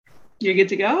You're good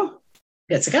to go?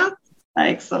 Good to go.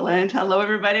 Excellent. Hello,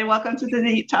 everybody. Welcome to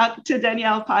the Talk to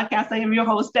Danielle podcast. I am your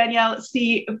host, Danielle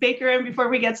C. Baker. And before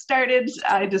we get started,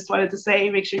 I just wanted to say,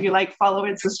 make sure you like, follow,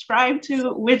 and subscribe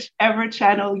to whichever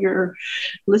channel you're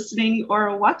listening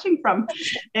or watching from.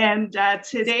 And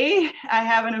today I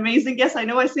have an amazing guest. I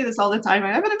know I say this all the time.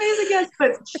 I have an amazing guest,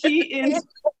 but she is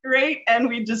great. And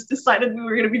we just decided we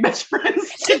were going to be best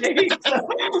friends today. So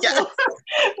yes.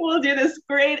 we'll do this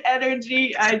great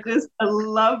energy. I just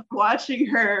love watching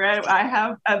her. I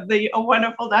have the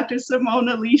wonderful Dr. Simone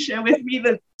Alicia with me,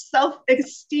 the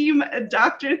self-esteem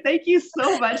doctor. Thank you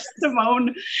so much,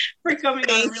 Simone, for coming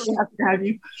on. I'm really happy to have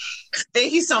you.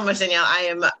 Thank you so much, Danielle. I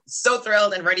am so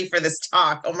thrilled and ready for this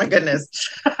talk. Oh my goodness.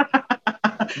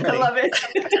 I love it.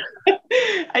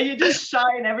 And you just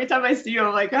shine every time I see you.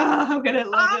 I'm like, I'm going to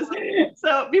love this.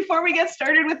 So before we get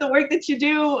started with the work that you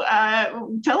do,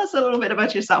 tell us a little bit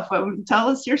about yourself. Tell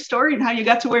us your story and how you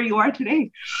got to where you are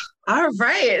today. All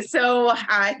right. So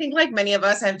I think like many of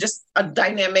us, I have just a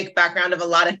dynamic background of a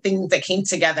lot of things that came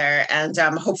together. And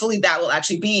hopefully that will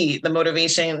actually be the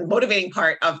motivating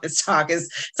part of this talk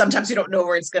is sometimes you don't know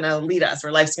where it's going to lead us,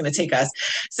 where life's going to take us.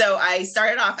 So I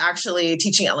started off actually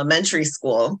teaching elementary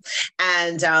school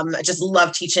and I just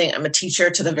love teaching. I'm a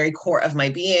teacher to the very core of my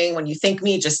being. When you think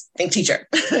me, just think teacher.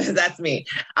 That's me.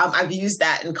 I've used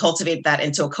that and cultivated that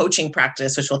into a coaching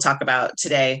practice, which we'll talk about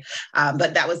today.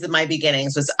 But that was my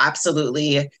beginnings, was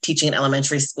absolutely teaching in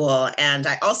elementary school. And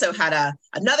I also had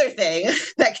another thing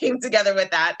that came together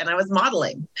with that, and I was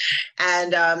modeling.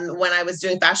 And when I was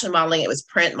doing fashion modeling, it was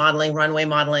print modeling, runway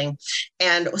modeling.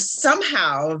 And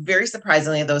somehow, very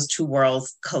surprisingly, those two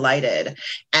worlds collided.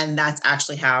 And that's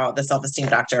actually how the self-esteem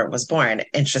doctor was born,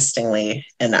 interestingly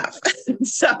enough.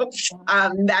 So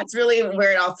that's really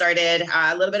where it all started.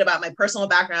 A little bit about my personal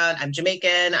background. I'm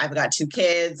Jamaican. I've got 2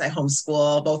 kids. I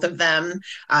homeschool both of them.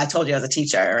 I told you I was a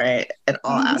teacher, right? In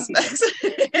all aspects.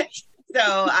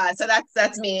 So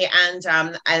that's me. And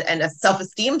a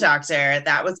self-esteem doctor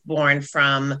that was born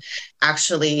from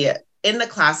actually in the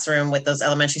classroom with those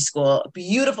elementary school,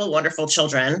 beautiful, wonderful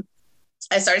children.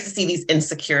 I started to see these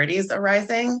insecurities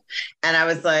arising. And I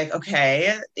was like,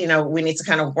 okay, we need to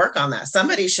kind of work on that.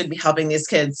 Somebody should be helping these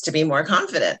kids to be more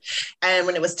confident. And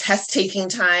when it was test taking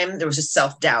time, there was just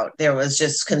self-doubt. There was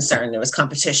just concern. There was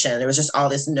competition. There was just all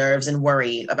this nerves and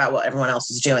worry about what everyone else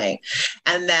was doing.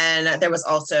 And then there was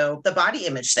also the body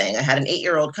image thing. I had an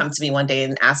 8-year-old come to me one day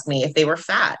and ask me if they were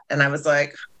fat. And I was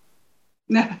like,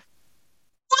 what?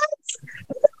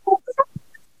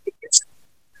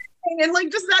 And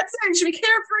like, just that's it. You should be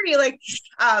carefree.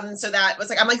 So that was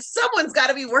like, I'm like, someone's got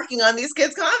to be working on these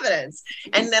kids' confidence.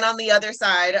 And then on the other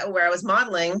side where I was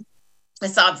modeling, I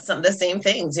saw some of the same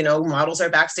things. Models are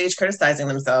backstage criticizing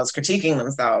themselves, critiquing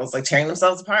themselves, like tearing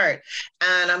themselves apart.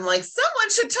 And I'm like, someone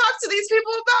should talk to these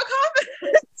people about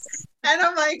confidence. And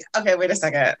I'm like, okay, wait a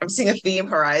second. I'm seeing a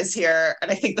theme arise here. And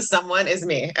I think the someone is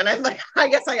me. And I'm like, I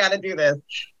guess I got to do this.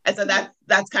 And so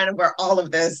that's kind of where all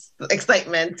of this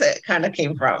excitement kind of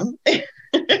came from. I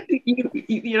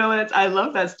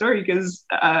love that story because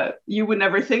you would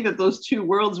never think that those two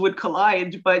worlds would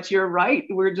collide, but you're right.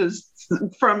 We're just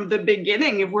from the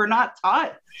beginning, if we're not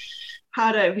taught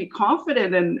how to be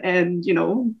confident and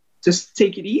just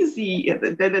take it easy,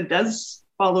 then it does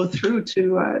follow through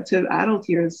to adult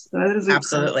years. That is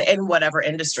absolutely in whatever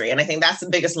industry. And I think that's the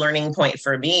biggest learning point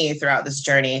for me throughout this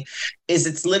journey is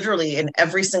it's literally in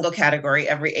every single category,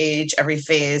 every age, every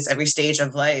phase, every stage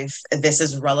of life. This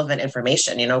is relevant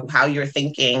information, how you're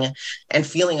thinking and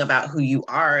feeling about who you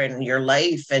are and your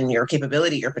life and your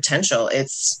capability, your potential.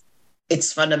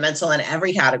 It's fundamental in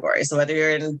every category. So whether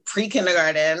you're in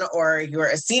pre-kindergarten or you're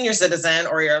a senior citizen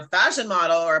or you're a fashion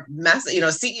model or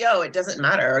CEO, it doesn't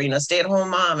matter. Or, stay-at-home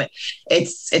mom,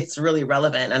 it's really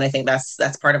relevant. And I think that's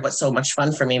part of what's so much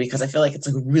fun for me because I feel like it's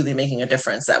really making a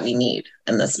difference that we need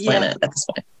in this planet at this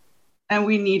point. And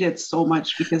we need it so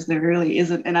much because there really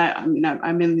isn't. And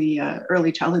I'm in the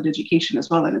early childhood education as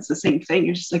well. And it's the same thing.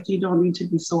 You're just like, you don't need to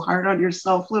be so hard on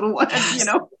yourself, little one.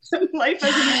 Life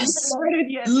hasn't even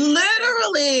started yet.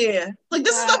 Literally. Like,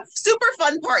 this is the super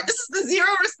fun part. This is the zero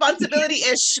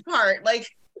responsibility-ish part. Like,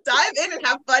 dive in and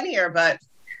have fun here. But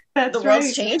the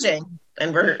world's changing.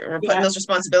 And we're putting those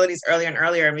responsibilities earlier and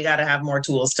earlier, and we got to have more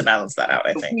tools to balance that out,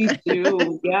 I think. We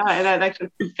do, yeah. And that actually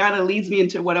kind of leads me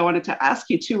into what I wanted to ask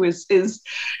you too, is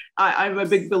I'm a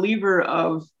big believer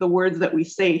of the words that we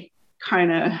say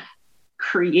kind of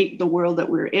create the world that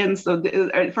we're in. So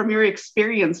from your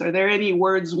experience, are there any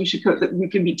words that we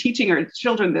can be teaching our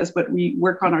children this, but we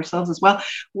work on ourselves as well,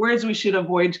 words we should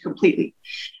avoid completely,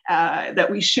 that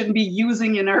we shouldn't be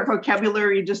using in our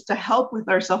vocabulary just to help with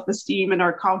our self-esteem and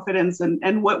our confidence,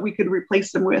 and what we could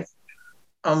replace them with?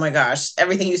 Oh my gosh,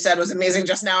 everything you said was amazing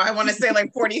just now. I want to say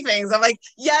like 40 things. I'm like,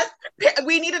 yes,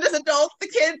 we need it as adults, the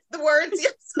kids, the words.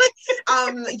 Yes.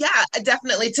 Yeah,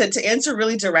 definitely to answer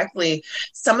really directly,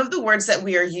 some of the words that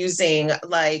we are using,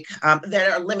 like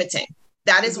that are limiting.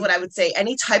 That is what I would say.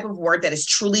 Any type of word that is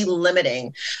truly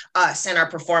limiting us and our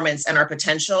performance and our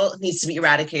potential needs to be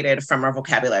eradicated from our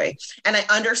vocabulary. And I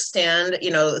understand,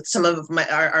 some of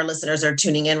our listeners are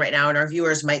tuning in right now, and our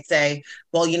viewers might say,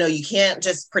 well, you can't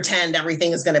just pretend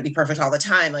everything is going to be perfect all the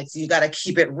time. Like, so you got to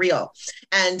keep it real.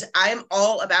 And I'm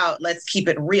all about, let's keep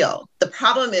it real. The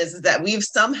problem is that we've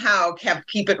somehow kept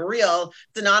keep it real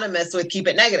synonymous with keep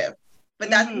it negative. But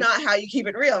that's not how you keep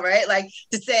it real, right? Like,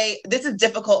 to say, this is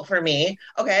difficult for me.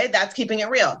 Okay, that's keeping it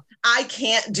real. I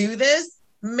can't do this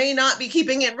may not be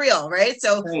keeping it real, right?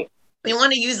 So we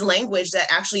want to use language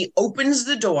that actually opens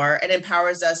the door and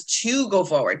empowers us to go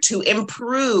forward, to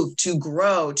improve, to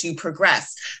grow, to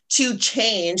progress, to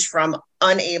change from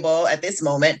unable at this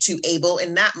moment to able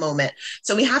in that moment.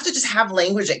 So we have to just have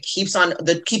language that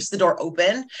keeps the door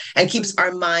open and keeps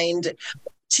our mind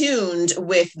tuned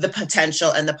with the potential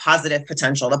and the positive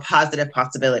potential, the positive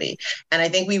possibility. And I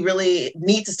think we really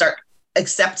need to start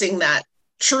accepting that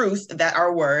truth that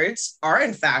our words are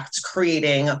in fact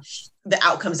creating the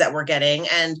outcomes that we're getting.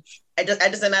 And it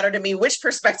doesn't matter to me which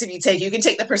perspective you take. You can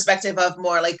take the perspective of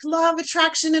more like law of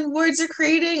attraction and words are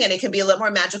creating, and it can be a little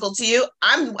more magical to you.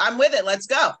 I'm with it. Let's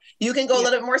go. You can go a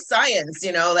little bit more science,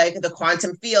 like the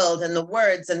quantum field and the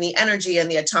words and the energy and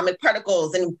the atomic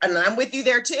particles. And I'm with you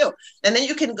there too. And then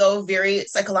you can go very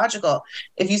psychological.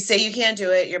 If you say you can't do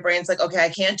it, your brain's like, okay, I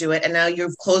can't do it. And now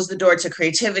you've closed the door to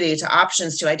creativity, to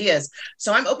options, to ideas.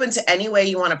 So I'm open to any way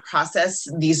you want to process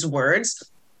these words.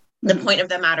 The point of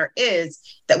the matter is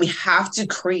that we have to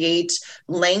create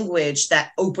language that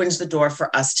opens the door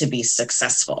for us to be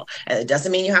successful. And it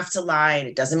doesn't mean you have to lie.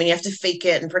 It doesn't mean you have to fake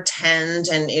it and pretend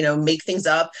and, make things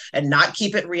up and not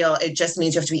keep it real. It just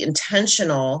means you have to be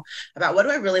intentional about, what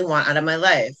do I really want out of my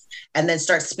life? And then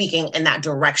start speaking in that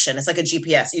direction. It's like a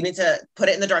GPS. You need to put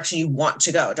it in the direction you want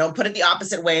to go. Don't put it the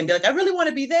opposite way and be like, I really want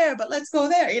to be there, but let's go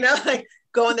there. Like,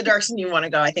 go in the direction you want to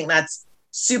go. I think that's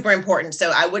super important.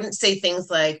 So I wouldn't say things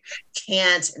like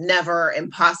can't, never,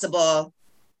 impossible.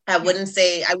 I wouldn't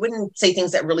say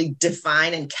things that really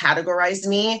define and categorize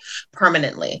me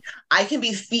permanently. I can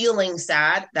be feeling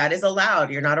sad. That is allowed.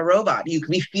 You're not a robot. You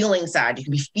can be feeling sad. You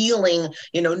can be feeling,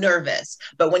 nervous.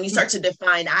 But when you start to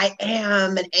define, I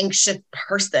am an anxious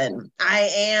person. I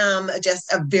am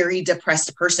just a very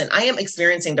depressed person. I am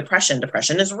experiencing depression.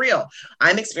 Depression is real.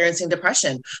 I'm experiencing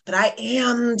depression, but I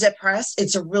am depressed.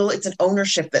 It's an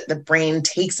ownership that the brain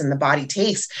takes and the body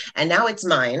takes. And now it's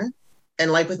mine.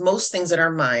 And like with most things that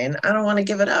are mine, I don't want to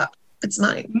give it up. It's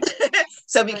mine.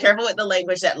 So be careful with the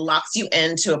language that locks you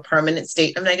into a permanent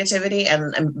state of negativity,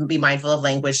 and be mindful of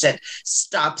language that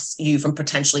stops you from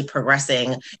potentially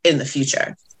progressing in the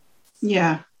future.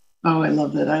 Yeah. Oh, I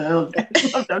love that. I love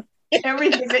that.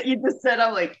 Everything that you just said,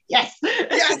 I'm like, yes.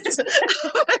 Yes.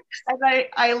 And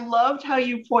I loved how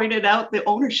you pointed out the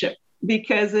ownership,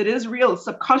 because it is real.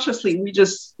 Subconsciously,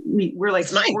 we're like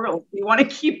squirrels. We want to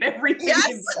keep everything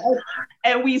inside.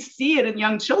 And we see it in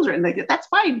young children. They go, that's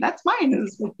fine. That's mine. And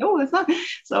it's like, no, it's not.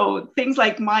 So things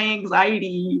like my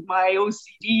anxiety, my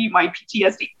OCD, my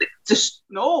PTSD, just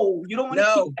no, you don't want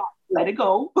to keep that. Let it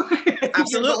go.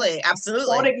 Absolutely.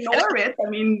 Absolutely. Don't ignore it. I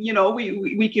mean,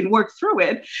 we can work through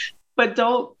it, but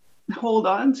don't hold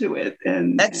on to it.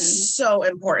 And that's so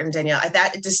important, Danielle,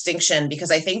 that distinction, because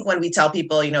I think when we tell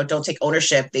people, don't take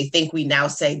ownership, they think we now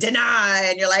say deny,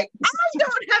 and you're like, I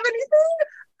don't have anything.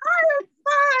 I am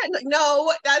fine. Like,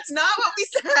 no, that's not what we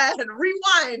said.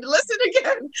 Rewind, listen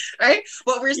again, right?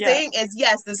 What we're saying is,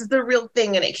 yes, this is the real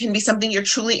thing, and it can be something you're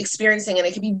truly experiencing, and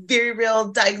it can be very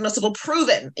real, diagnosable,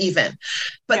 proven even.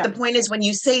 But the point is, when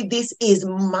you say this is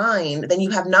mine, then you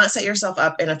have not set yourself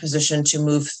up in a position to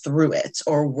move through it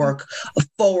or work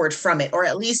forward from it, or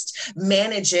at least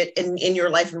manage it in your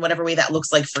life in whatever way that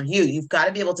looks like for you. You've got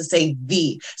to be able to say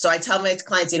the. So I tell my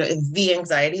clients, the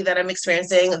anxiety that I'm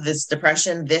experiencing, this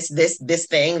depression, this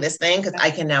thing, because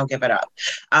I can now give it up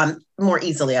more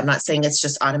easily. I'm not saying it's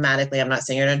just automatically. I'm not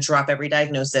saying you're going to drop every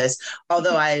diagnosis,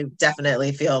 although I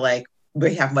definitely feel like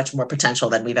we have much more potential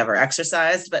than we've ever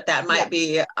exercised, but that might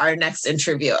be our next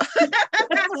interview.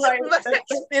 Right.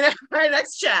 But, our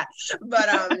next chat.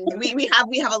 But we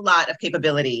have a lot of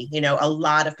capability, a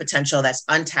lot of potential that's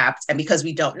untapped. And because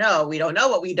we don't know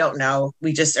what we don't know.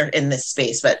 We just are in this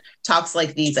space. But talks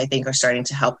like these, I think, are starting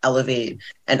to help elevate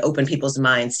and open people's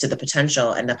minds to the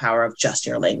potential and the power of just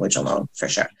your language alone, for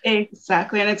sure.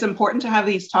 Exactly. And it's important to have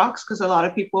these talks because a lot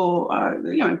of people,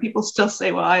 people still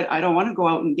say, well, I don't want to go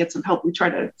out and get some help. We try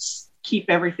to keep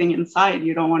everything inside.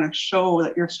 You don't want to show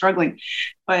that you're struggling,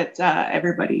 but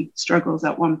everybody struggles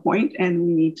at one point, and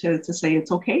we need to say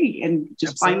it's okay and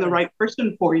just find the right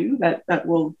person for you that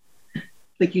will,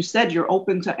 like you said, you're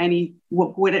open to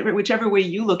whichever way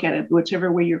you look at it,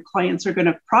 whichever way your clients are going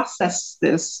to process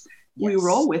this. We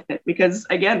roll with it because,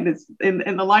 again, it's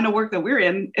in the line of work that we're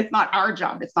in. It's not our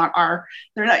job. It's not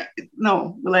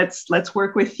let's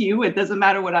work with you. It doesn't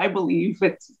matter what I believe.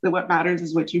 It's what matters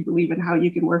is what you believe and how you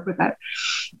can work with that.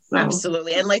 So.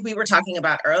 Absolutely. And like we were talking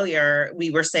about earlier, we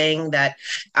were saying that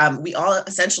we all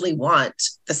essentially want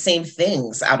the same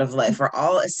things out of life. We're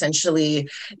all essentially,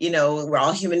 we're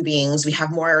all human beings. We have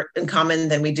more in common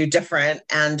than we do different.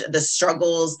 And the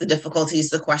struggles, the difficulties,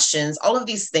 the questions, all of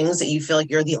these things that you feel like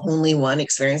you're the only one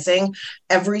experiencing,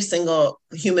 every single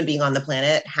human being on the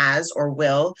planet has or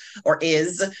will or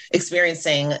is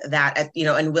experiencing that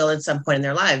and will at some point in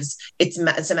their lives. It's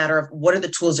a matter of what are the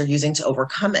tools they're using to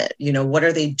overcome it. What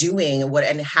are they doing,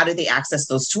 and how do they access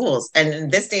those tools? And in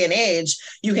this day and age,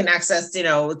 you can access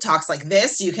talks like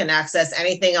this. You can access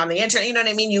anything on the internet. You know what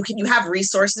I mean? You have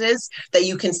resources that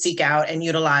you can seek out and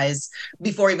utilize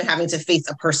before even having to face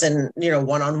a person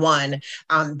one-on-one.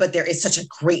 But there is such a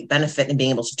great benefit in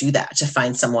being able to do that, to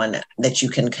find someone that you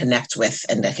can connect with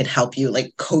and that can help you,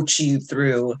 like, coach you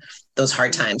through those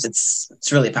hard times.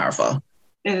 It's really powerful.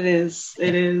 It is.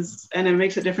 And it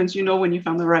makes a difference. When you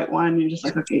found the right one, you're just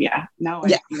like, okay, yeah, now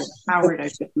I feel empowered. I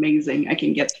feel amazing. I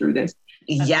can get through this.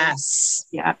 Yes.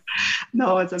 Yeah.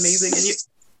 No, it's amazing. And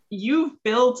you've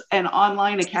built an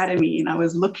online academy, and I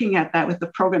was looking at that with the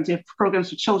programs. You have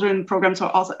programs for children, programs for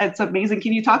also, it's amazing.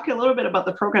 Can you talk a little bit about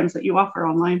the programs that you offer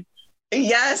online?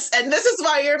 Yes. And this is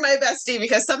why you're my bestie,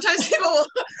 because sometimes people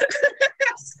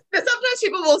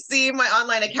will see my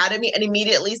online academy and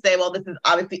immediately say, well, this is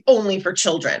obviously only for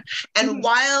children. And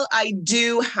while I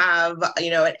do have,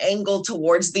 an angle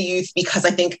towards the youth, because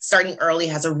I think starting early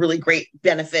has a really great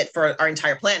benefit for our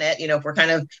entire planet. If we're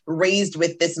kind of raised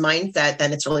with this mindset,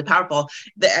 then it's really powerful.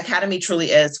 The academy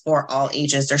truly is for all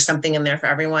ages. There's something in there for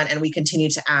everyone. And we continue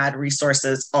to add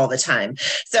resources all the time.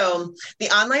 So the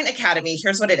online academy,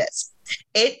 here's what it is.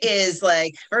 It is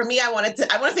like, for me, I want to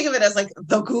think of it as like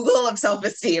the Google of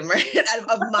self-esteem, right?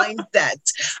 Of mindset.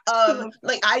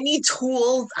 Like, I need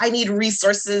tools, I need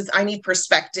resources, I need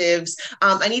perspectives.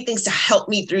 I need things to help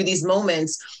me through these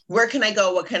moments. Where can I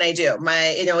go? What can I do?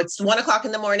 It's 1:00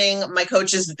 in the morning. My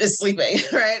coach is sleeping,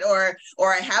 right?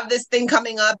 Or I have this thing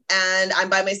coming up and I'm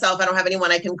by myself. I don't have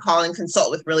anyone I can call and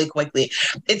consult with really quickly.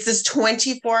 It's this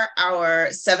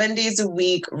 24-hour, 7 days a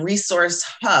week resource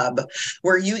hub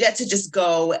where you get to just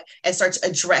go and start to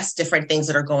address different things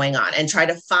that are going on and try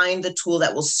to find the tool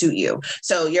that will suit you.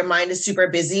 So your mind is super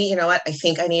busy. You know what? I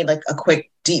think I need like a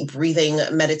quick deep breathing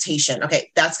meditation.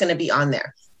 Okay, that's going to be on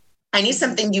there. I need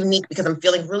something unique because I'm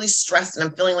feeling really stressed and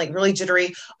I'm feeling like really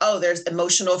jittery. Oh, there's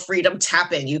emotional freedom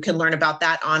tapping. You can learn about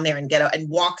that on there and and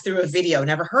walk through a video.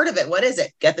 Never heard of it. What is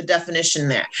it? Get the definition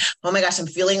there. Oh my gosh, I'm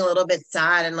feeling a little bit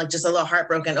sad and like just a little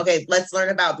heartbroken. Okay, let's learn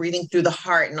about breathing through the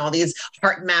heart and all these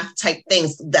heart math type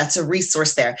things. That's a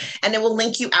resource there. And it will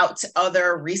link you out to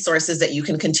other resources that you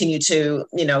can continue to,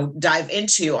 dive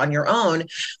into on your own.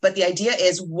 But the idea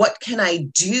is, what can I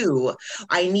do?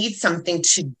 I need something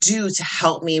to do to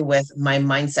help me with my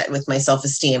mindset, with my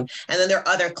self-esteem. And then there are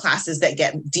other classes that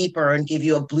get deeper and give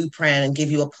you a blueprint and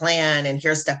give you a plan. And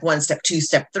here's step 1, step 2,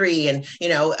 step 3, and,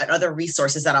 other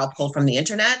resources that I'll pull from the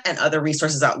internet and other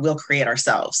resources that we'll create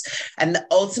ourselves. And the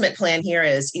ultimate plan here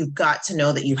is you've got to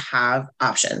know that you have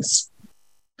options.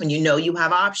 When you know you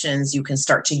have options, you can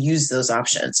start to use those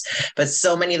options. But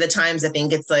so many of the times I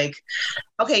think it's like,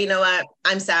 okay, you know what?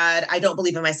 I'm sad. I don't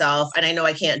believe in myself and I know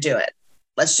I can't do it.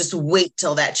 Let's just wait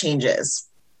till that changes.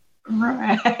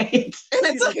 Right. And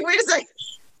it's like, wait a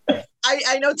second.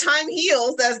 I know time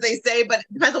heals, as they say, but it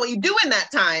depends on what you do in that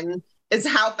time is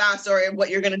how fast or what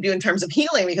you're going to do in terms of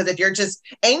healing. Because if you're just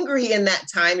angry in that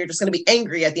time, you're just going to be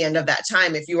angry at the end of that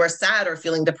time. If you are sad or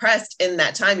feeling depressed in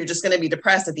that time, you're just going to be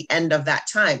depressed at the end of that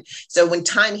time. So when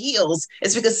time heals,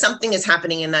 it's because something is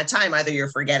happening in that time. Either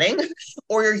you're forgetting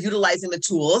or you're utilizing the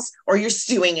tools or you're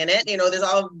stewing in it. There's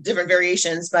all different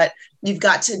variations, but you've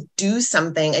got to do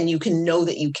something, and you can know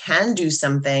that you can do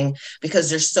something because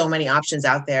there's so many options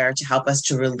out there to help us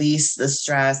to release the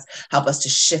stress, help us to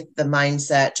shift the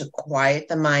mindset, to quiet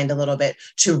the mind a little bit,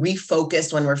 to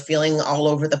refocus when we're feeling all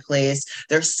over the place.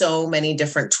 There's so many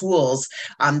different tools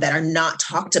that are not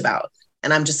talked about.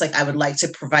 And I'm just like, I would like to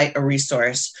provide a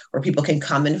resource where people can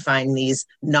come and find these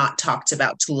not talked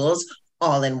about tools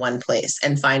all in one place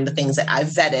and find the things that I've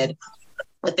vetted,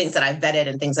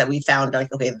 and things that we found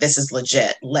like, okay, this is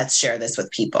legit. Let's share this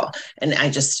with people. And I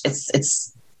just,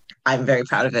 I'm very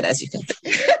proud of it, as you can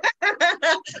see.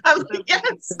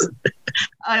 Yes.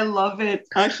 I love it.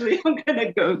 Actually, I'm going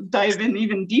to go dive in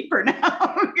even deeper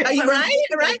now. Are you right?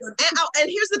 And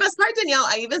here's the best part, Danielle.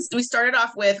 We started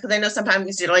off with, because I know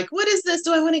sometimes you're like, what is this?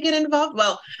 Do I want to get involved?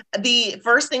 Well, the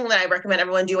first thing that I recommend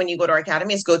everyone do when you go to our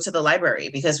academy is go to the library,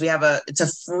 because it's a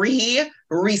free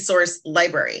resource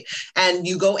library. And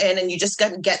you go in and you just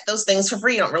get those things for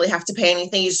free. You don't really have to pay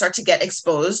anything. You start to get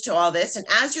exposed to all this. And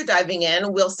as you're diving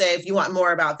in, we'll say, if you want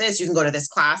more about this, you can go to this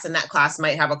class, and that class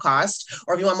might have a cost.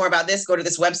 Or if you want more about this, go to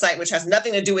this website, which has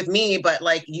nothing to do with me, but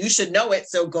like, you should know it.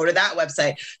 So go to that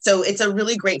website. So it's a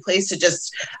really great place to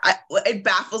it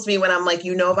baffles me when I'm like,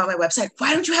 you know about my website,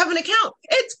 why don't you have an account?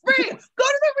 It's free. Go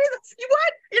to the reason.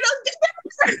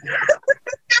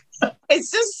 It's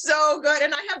just so good.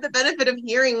 And I have the benefit of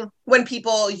hearing when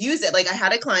people use it. Like, I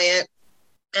had a client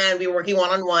and we were working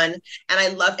one-on-one, and I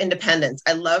love independence.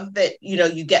 I love that,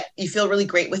 you feel really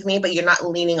great with me, but you're not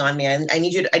leaning on me. I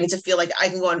need to feel like I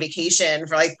can go on vacation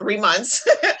for like 3 months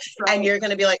and you're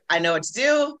going to be like, I know what to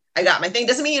do. I got my thing.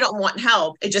 Doesn't mean you don't want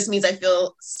help. It just means I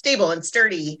feel stable and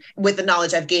sturdy with the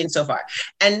knowledge I've gained so far.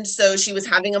 And so she was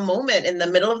having a moment in the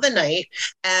middle of the night,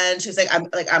 and she was like,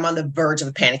 I'm on the verge of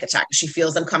a panic attack. She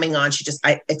feels them coming on.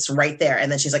 It's right there.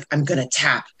 And then she's like, I'm going to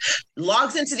tap.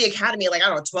 Logs into the academy, like, I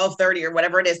don't know, 12:30 or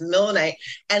whatever it is, middle of the night,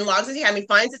 and logs into the academy,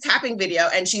 finds a tapping video,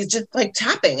 and she's just like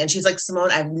tapping. And she's like, Simone,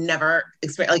 I've never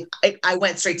experienced, like, I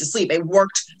went straight to sleep. It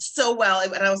worked so well.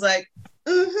 And I was like,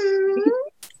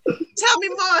 tell me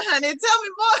more, honey. Tell me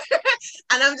more.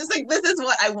 And I'm just like, this is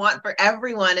what I want for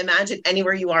everyone. Imagine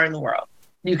anywhere you are in the world,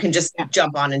 you can just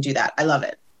jump on and do that. I love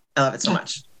it. I love it so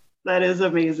much. That is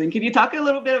amazing. Can you talk a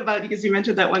little bit about, because you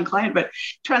mentioned that one client, but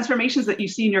transformations that you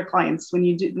see in your clients when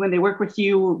they work with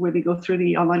you, or when they go through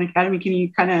the online academy? Can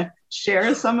you kind of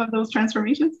share some of those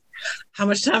transformations? How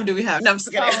much time do we have? No, I'm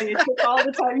just kidding. All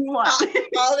the time you want.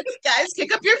 Guys,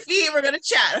 kick up your feet. We're going to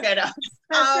chat. Okay, no.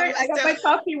 Right. I got my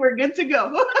coffee. We're good to go.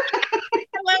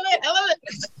 I love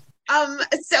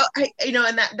it. So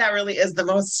and that really is the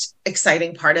most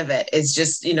exciting part of it, is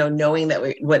just, knowing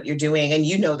that what you're doing, and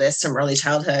this from early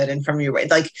childhood and from your,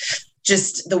 like,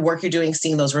 just the work you're doing,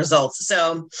 seeing those results.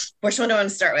 So which one do I want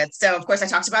to start with? So of course I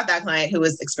talked about that client who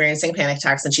was experiencing panic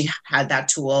attacks, and she had that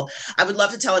tool. I would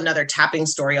love to tell another tapping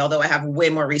story, although I have way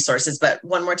more resources, but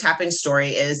one more tapping story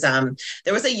is,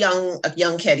 there was a young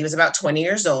kid. He was about 20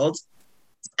 years old.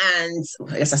 And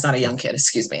I guess that's not a young kid,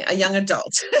 excuse me, a young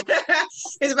adult.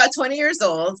 He's about 20 years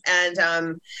old.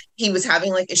 And he was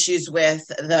having like issues with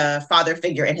the father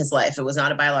figure in his life. It was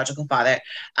not a biological father.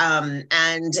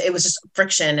 And it was just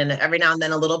friction. And every now and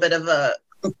then a little bit of a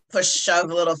push, shove,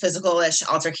 a little physical-ish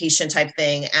altercation type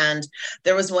thing. And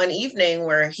there was one evening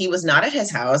where he was not at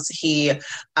his house. He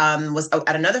was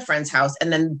at another friend's house.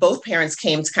 And then both parents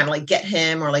came to kind of like get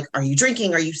him, or like, are you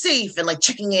drinking? Are you safe? And like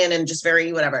checking in, and just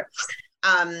very whatever.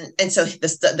 And so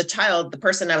the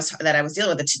person that I was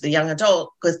dealing with, the young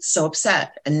adult, was so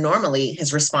upset. And normally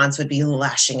his response would be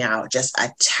lashing out, just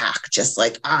attack, just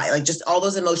like, just all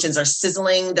those emotions are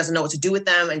sizzling, doesn't know what to do with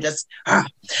them. And just,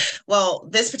 Well,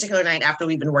 this particular night, after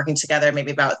we've been working together,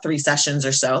 maybe about 3 sessions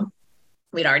or so,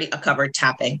 we'd already covered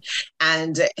tapping.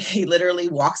 And he literally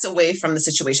walks away from the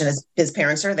situation. His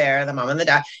parents are there, the mom and the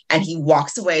dad, and he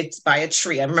walks away by a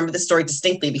tree. I remember the story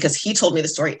distinctly because he told me the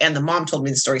story and the mom told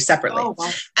me the story separately. Oh,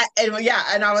 wow.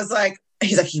 And I was like,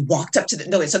 he's like, he walked up to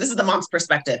so this is the mom's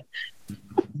perspective.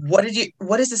 What did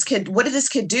this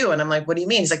kid do? And I'm like, what do you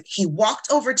mean? He's like, he walked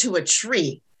over to a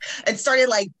tree and started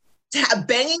like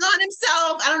banging on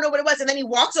himself. I don't know what it was. And then he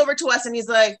walks over to us and he's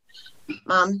like,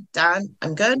 Mom, Dad,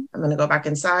 I'm good. I'm going to go back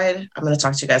inside. I'm going to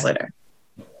talk to you guys later.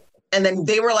 And then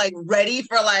they were like ready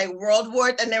for like World War.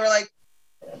 And they were like,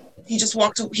 he just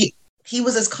walked. He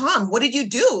was as calm. What did you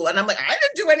do? And I'm like, I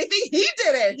didn't do anything. He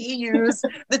did it. He used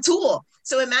the tool.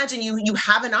 So imagine you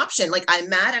have an option. Like, I'm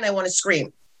mad and I want to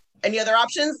scream. Any other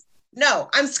options? No,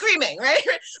 I'm screaming, right?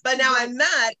 But now I'm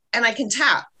mad and I can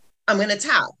tap. I'm going to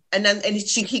tap. And then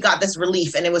he got this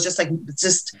relief, and it was just like, it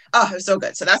was so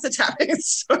good. So that's the tapping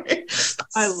story.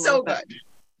 I love so that. good.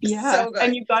 Yeah. So good.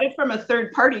 And you got it from a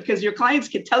third party, because your clients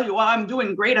could tell you, well, I'm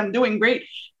doing great. I'm doing great.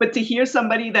 But to hear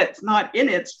somebody that's not in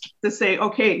it to say,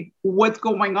 okay, what's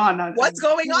going on? What's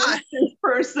going on? This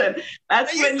person,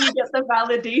 that's when you get the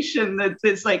validation that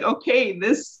it's like, okay,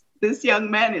 this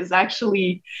young man is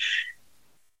actually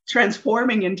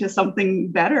transforming into something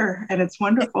better. And it's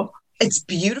wonderful. It's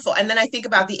beautiful. And then I think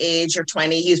about the age, you're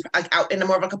 20, he's like out in a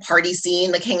more of like a party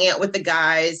scene, like hanging out with the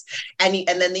guys, and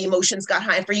then the emotions got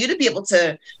high. And for you to be able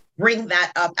to bring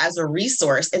that up as a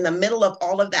resource in the middle of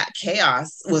all of that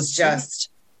chaos was just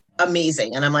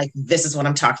amazing. And I'm like, this is what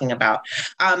I'm talking about.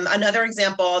 Another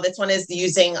example, this one is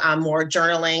using more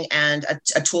journaling and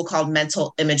a tool called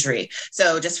mental imagery.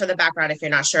 So just for the background, if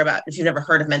you're not sure if you've never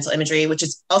heard of mental imagery, which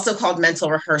is also called mental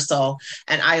rehearsal.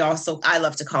 And I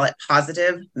love to call it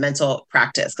positive mental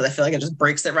practice, because I feel like it just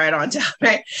breaks it right on down,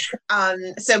 right?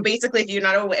 So basically, if you're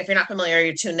not familiar,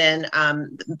 you tune in.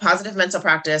 Positive mental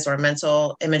practice or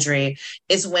mental imagery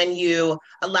is when you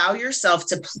allow yourself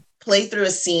to play through a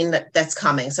scene that's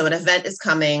coming. So an event is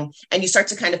coming, and you start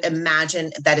to kind of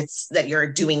imagine that you're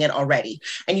doing it already.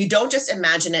 And you don't just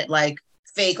imagine it like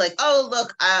fake, like, oh,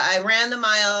 look, I ran the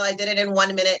mile. I did it in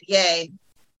 1 minute. Yay.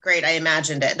 Great. I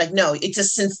imagined it. Like, no, it's a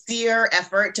sincere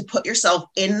effort to put yourself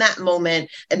in that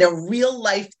moment in a real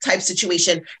life type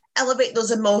situation. Elevate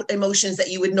those emotions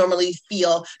that you would normally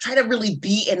feel, try to really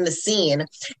be in the scene,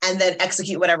 and then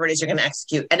execute whatever it is you're going to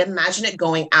execute, and imagine it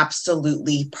going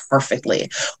absolutely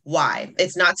perfectly. Why?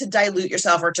 It's not to dilute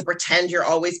yourself or to pretend you're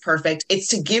always perfect. It's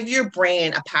to give your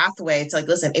brain a pathway to like,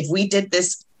 listen, if we did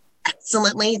this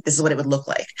excellently, this is what it would look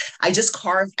like. I just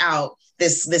carved out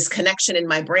this connection in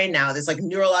my brain now. This like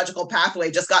neurological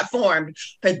pathway just got formed,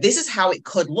 but this is how it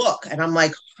could look. And I'm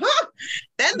like, huh?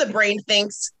 Then the brain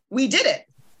thinks we did it.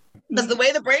 Because the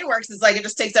way the brain works is like, it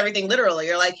just takes everything literally.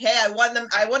 You're like, hey, I won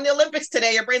the Olympics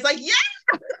today. Your brain's like,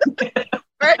 yeah,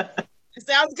 right? It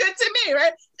sounds good to me,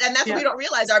 right? And that's what we don't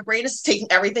realize. Our brain is taking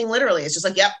everything literally. It's just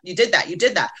like, yep, you did that. You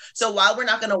did that. So while we're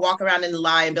not going to walk around and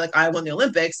lie and be like, I won the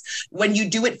Olympics, when you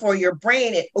do it for your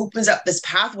brain, it opens up this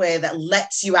pathway that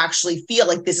lets you actually feel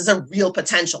like this is a real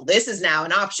potential. This is now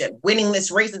an option. Winning this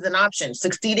race is an option.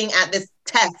 Succeeding at this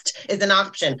test is an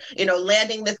option.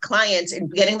 Landing this client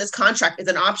and getting this contract is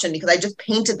an option, because I just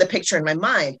painted the picture in my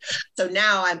mind. So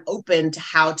now I'm open to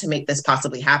how to make this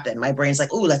possibly happen. My brain's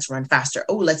like, oh, let's run faster.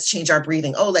 Oh, let's change our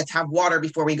breathing. Oh, let's have water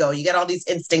before we go. You get all these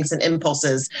instincts and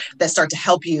impulses that start to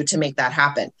help you to make that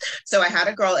happen. So I had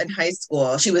a girl in high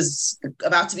school. She was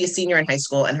about to be a senior in high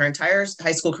school, and her entire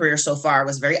high school career so far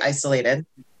was very isolated.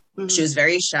 She was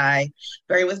very shy,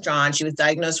 very withdrawn. She was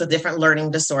diagnosed with different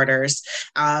learning disorders,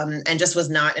 and just was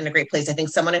not in a great place. I think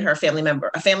someone in her family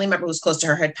member who was close to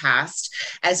her, had passed.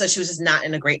 And so she was just not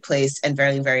in a great place, and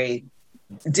very, very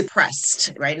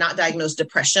depressed, right? Not diagnosed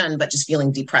depression, but just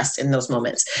feeling depressed in those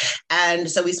moments.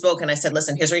 And so we spoke, and I said,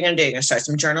 listen, here's what you're going to do. You're going to start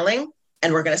some journaling.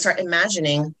 And we're going to start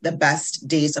imagining the best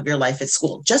days of your life at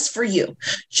school, just for you.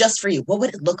 What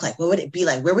would it look like? What would it be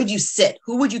like? Where would you sit?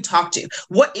 Who would you talk to?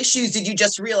 What issues did you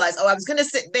just realize? Oh, I was going to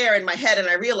sit there in my head, and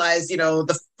I realized,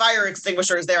 the fire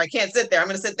extinguisher is there. I can't sit there. I'm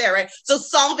going to sit there, right? So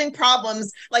solving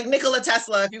problems like Nikola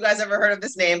Tesla, if you guys ever heard of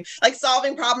this name, like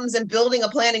solving problems and building a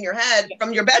plan in your head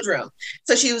from your bedroom.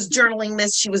 So she was journaling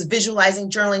this. She was visualizing.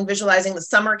 The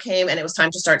summer came, and it was time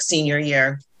to start senior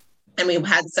year. And we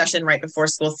had a session right before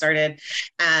school started.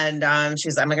 And she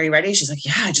was like, I'm like, are you ready? She's like,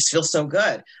 yeah, I just feel so good.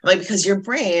 I'm like, because your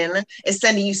brain is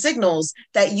sending you signals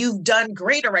that you've done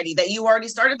great already, that you already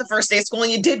started the first day of school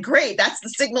and you did great. That's the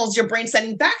signals your brain's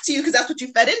sending back to you, because that's what you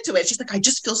fed into it. She's like, I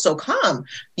just feel so calm.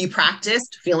 You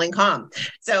practiced feeling calm.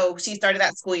 So she started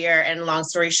that school year. And long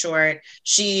story short,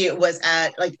 she was at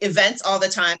like events all the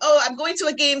time. Oh, I'm going to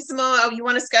a game, Simone. Oh, you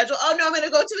want to schedule? Oh, no, I'm going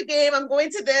to go to a game. I'm going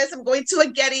to this. I'm going to a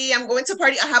Getty. I'm going to a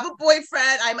party. I have a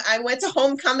boyfriend. I went to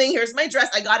homecoming. Here's my dress.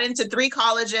 I got into 3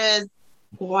 colleges.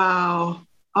 Wow.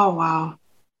 Oh, wow.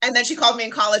 And then she called me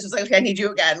in college. Was like, okay, I need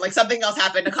you again. Like something else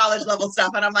happened, to college level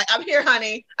stuff. And I'm like, I'm here,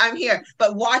 honey. I'm here.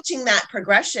 But watching that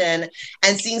progression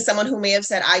and seeing someone who may have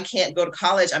said, I can't go to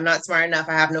college. I'm not smart enough.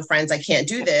 I have no friends. I can't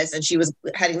do this. And she was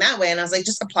heading that way. And I was like,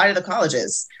 just apply to the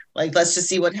colleges. Like, let's just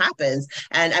see what happens.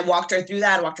 And I walked her through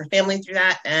that. I walked her family through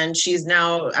that. And she's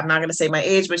now, I'm not going to say my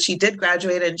age, but she did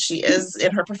graduate and she is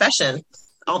in her profession.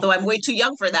 Although I'm way too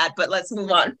young for that, but let's move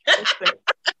on.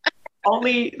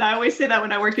 I always say that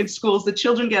when I work in schools, the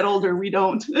children get older. We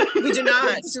don't. We do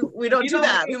not. We don't do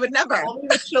that. We would never. Only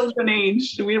the children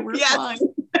age. We're fine.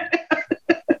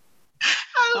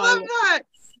 I love that.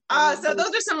 So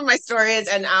those are some of my stories,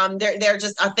 and they're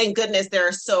just thank goodness there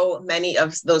are so many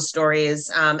of those stories.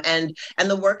 And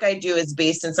the work I do is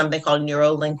based in something called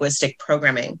neuro-linguistic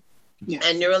programming. Yeah.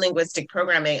 And neurolinguistic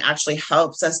programming actually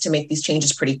helps us to make these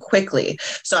changes pretty quickly.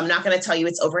 So I'm not going to tell you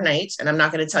it's overnight, and I'm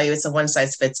not going to tell you it's a one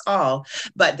size fits all,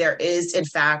 but there is, in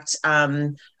fact,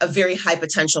 a very high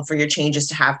potential for your changes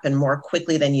to happen more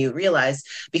quickly than you realize,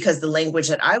 because the language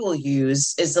that I will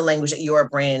use is the language that your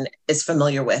brain is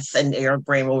familiar with and your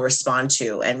brain will respond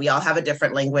to. And we all have a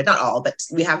different language, not all, but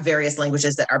we have various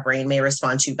languages that our brain may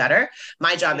respond to better.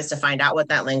 My job is to find out what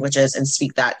that language is and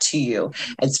speak that to you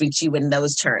and speak to you in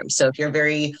those terms. So if you're a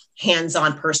very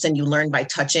hands-on person, you learn by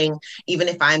touching. Even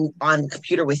if I'm on the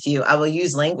computer with you, I will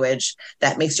use language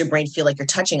that makes your brain feel like you're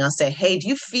touching. I'll say, hey, do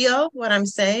you feel what I'm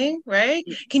saying? Right?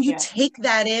 Can you take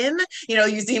that in?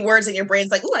 You see words in your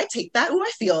brain's like, oh, I take that. Oh,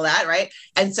 I feel that. Right.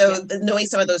 And so knowing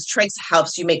some of those tricks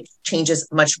helps you make changes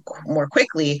much more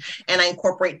quickly. And I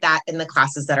incorporate that in the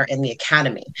classes that are in the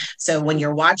academy. So when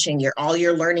you're watching, all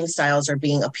your learning styles are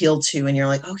being appealed to, and you're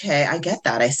like, okay, I get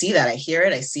that. I see that. I hear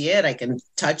it. I see it. I can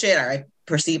touch it, or I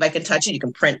perceive I can touch it. You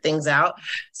can print things out.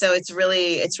 So it's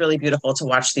really beautiful to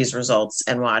watch these results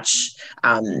and watch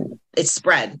it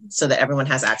spread so that everyone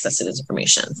has access to this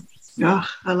information. Yeah,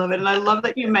 I love it. And I love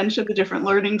that you mentioned the different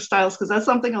learning styles, because that's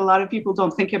something a lot of people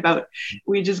don't think about.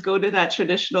 We just go to that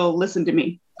traditional, listen to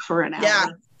me for an hour. Yeah.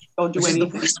 Don't do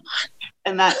anything.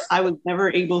 And that I was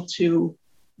never able to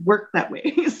work that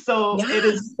way. So it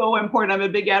is so important. I'm a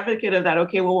big advocate of that.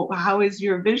 Okay, well, how is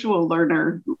your visual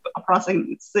learner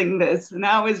processing this? And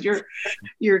how is your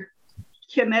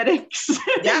kinetics?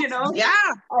 Yeah.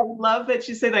 I love that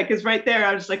you say that, because right there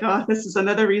I was like, oh, this is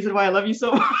another reason why I love you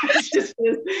so much. Yes,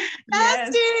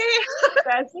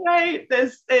 that's right.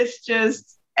 This is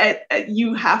just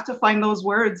you have to find those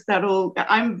words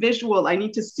I'm visual. I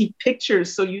need to see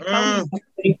pictures. So you tell me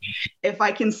something. If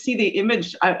I can see the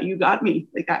image, you got me.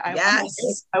 Like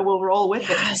I will roll with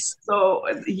it. So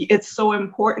it's so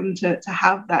important to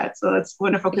have that. So that's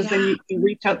wonderful, because then you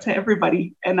reach out to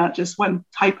everybody and not just one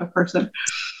type of person.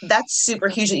 That's super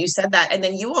huge that you said that. And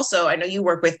then you also, I know you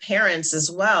work with parents as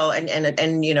well, and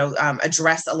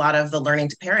address a lot of the learning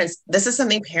to parents. This is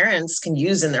something parents can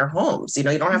use in their homes. You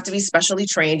don't have to be specially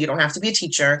trained. You don't have to be a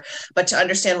teacher, but to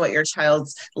understand what your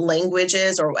child's language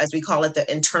is, or as we call it,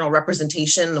 the internal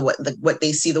representation, what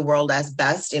they see the world as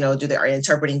best. Do they are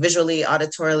interpreting visually,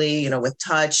 auditorily, with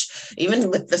touch,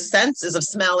 even with the senses of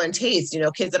smell and taste.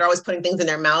 Kids that are always putting things in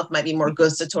their mouth might be more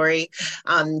gustatory.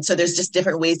 So there's just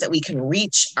different ways that we can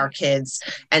reach our kids.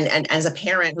 And as a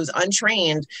parent who's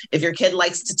untrained, if your kid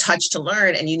likes to touch to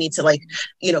learn, and you need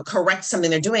to correct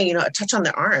something they're doing, a touch on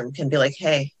their arm can be like,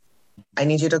 hey, I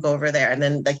need you to go over there. And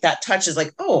then that touch is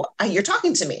like, oh, you're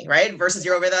talking to me, right? Versus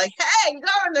you're over there like, hey, go.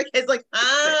 And the kid's like,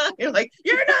 you're like,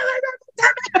 you're not like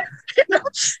that.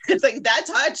 It's like that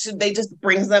touch, they just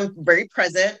brings them very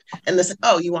present. And this,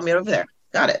 oh, you want me over there?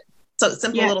 Got it. So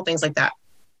simple little things like that.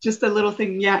 Just a little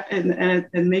thing. Yeah. And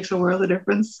it makes a world of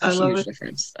difference. I love it. A huge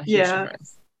difference.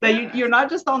 That you're not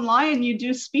just online, you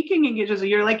do speaking engagements.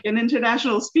 You're like an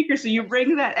international speaker, so you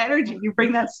bring that energy, you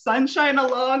bring that sunshine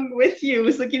along with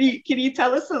you. So can you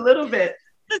tell us a little bit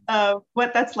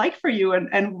what that's like for you,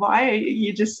 and why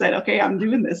you just said, okay, I'm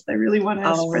doing this. I really want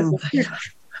to spread this here.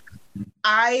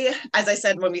 As I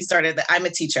said when we started, that I'm a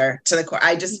teacher to the core.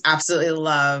 I just absolutely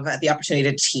love the opportunity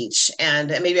to teach. And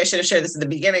maybe I should have shared this in the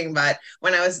beginning, but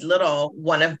when I was little,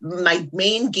 one of my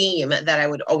main game that I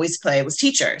would always play was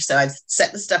teacher. So I'd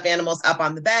set the stuffed animals up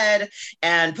on the bed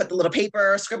and put the little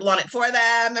paper, scribble on it for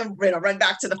them, and run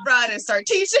back to the front and start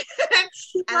teaching.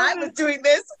 And I was doing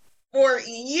this for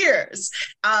years.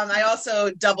 I also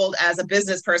doubled as a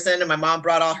business person, and my mom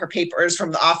brought all her papers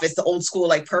from the office, the old school,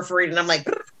 like perforated. And I'm like,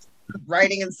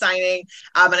 writing and signing.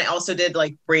 And I also did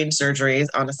like brain surgeries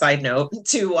on a side note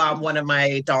to one of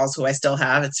my dolls who I still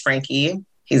have. It's Frankie.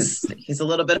 He's a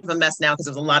little bit of a mess now because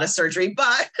there was a lot of surgery,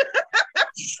 but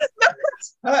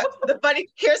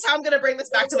here's how I'm going to bring this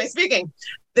back to my speaking.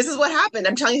 This is what happened.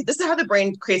 I'm telling you, this is how the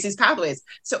brain creates these pathways.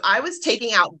 So I was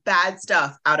taking out bad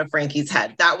stuff out of Frankie's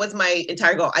head. That was my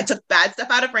entire goal. I took bad stuff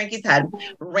out of Frankie's head,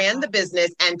 ran the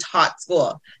business, and taught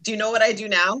school. Do you know what I do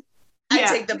now? I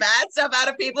take the bad stuff out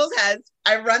of people's heads.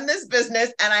 I run this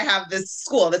business, and I have this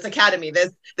school, this academy,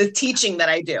 this teaching that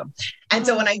I do. And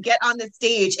so when I get on the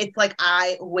stage, it's like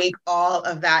I wake all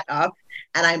of that up,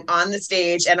 and I'm on the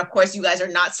stage. And of course, you guys are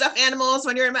not stuffed animals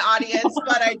when you're in my audience,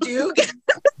 but I do get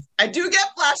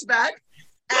flashback.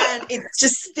 And it's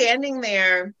just standing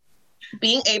there,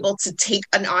 being able to take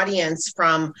an audience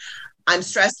from I'm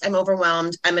stressed, I'm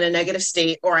overwhelmed, I'm in a negative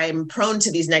state, or I'm prone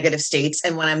to these negative states.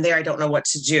 And when I'm there, I don't know what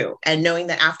to do. And knowing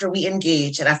that after we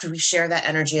engage and after we share that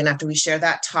energy and after we share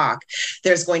that talk,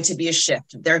 there's going to be a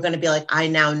shift. They're going to be like, I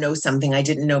now know something I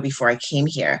didn't know before I came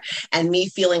here. And me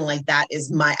feeling like that is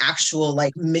my actual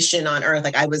like mission on earth.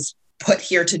 Like I was put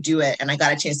here to do it and I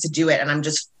got a chance to do it. And I'm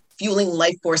just fueling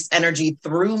life force energy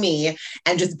through me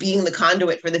and just being the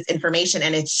conduit for this information.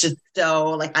 And it's just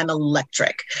so like, I'm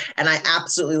electric and I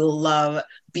absolutely love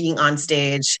being on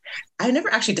stage. I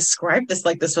never actually described this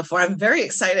like this before. I'm very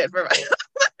excited for my, I'm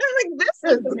like,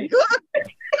 this is good.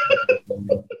 I'm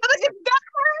like,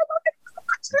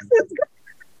 this is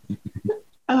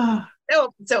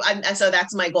good. So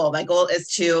that's my goal. My goal is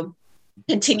to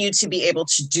continue to be able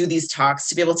to do these talks,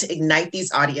 to be able to ignite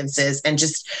these audiences and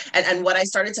what I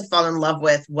started to fall in love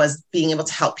with was being able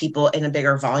to help people in a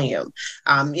bigger volume.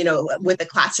 With the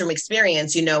classroom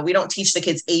experience, we don't teach the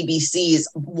kids ABCs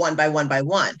one by one by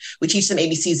one. We teach them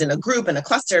ABCs in a group, in a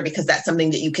cluster, because that's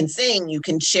something that you can sing, you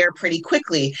can share pretty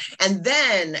quickly. And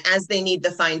then as they need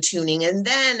the fine tuning, and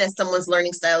then as someone's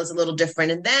learning style is a little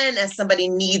different, and then as somebody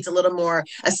needs a little more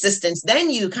assistance,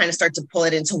 then you kind of start to pull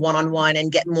it into one-on-one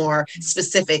and get more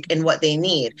specific in what they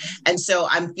need. And so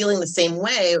I'm feeling the same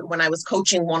way when I was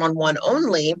coaching one-on-one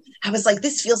only. I was like,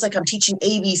 this feels like I'm teaching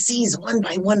ABCs one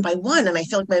by one by one. And I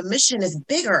feel like my mission is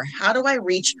bigger. How do I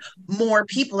reach more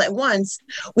people at once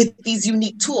with these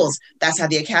unique tools? That's how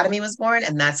the Academy was born.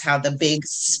 And that's how the big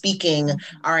speaking,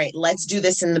 all right, let's do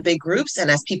this in the big groups. And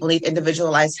as people need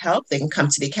individualized help, they can come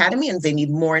to the Academy, and they need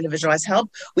more individualized help,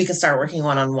 we can start working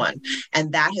one-on-one.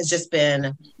 And that has just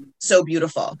been so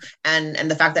beautiful. And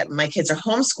the fact that my kids are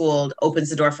homeschooled opens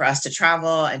the door for us to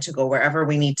travel and to go wherever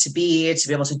we need to be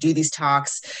able to do these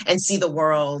talks and see the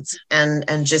world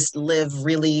and just live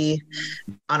really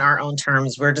on our own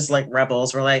terms. We're just like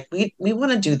rebels. We're like, we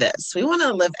want to do this. We want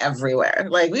to live everywhere.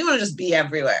 Like we want to just be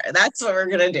everywhere. That's what we're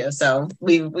going to do. So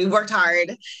we worked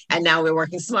hard and now we're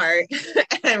working smart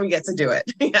and we get to do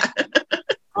it. Yeah.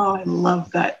 Oh, I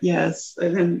love that. Yes.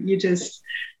 And then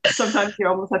sometimes you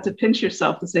almost have to pinch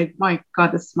yourself to say, my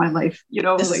God, this is my life.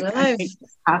 This is my life.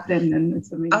 This happen and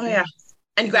it's amazing. Oh yeah.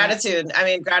 And gratitude. I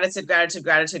mean, gratitude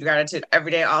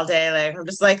every day, all day. Like, I'm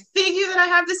just like, thank you that I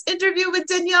have this interview with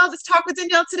Danielle, this talk with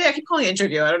Danielle today. I keep calling it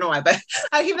interview. I don't know why, but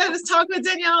I keep having this talk with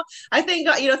Danielle. I think,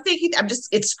 thank you.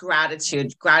 It's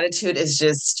gratitude. Gratitude is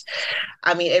just,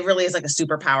 I mean, it really is like a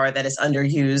superpower that is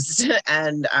underused.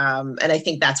 And I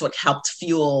think that's what helped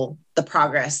fuel the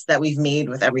progress that we've made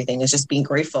with everything, is just being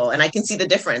grateful. And I can see the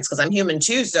difference because I'm human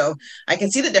too. So I can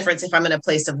see the difference if I'm in a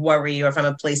place of worry or if I'm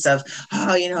in a place of,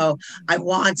 I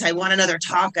want another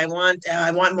talk. I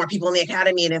want more people in the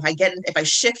Academy. And if I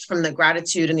shift from the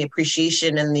gratitude and the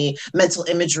appreciation and the mental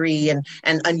imagery and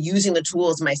using the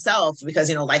tools myself, because,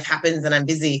 life happens and I'm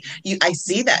busy, I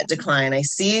see that decline. I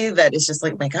see that it's just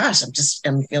like, my gosh,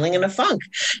 I'm feeling in a funk.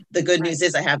 The good news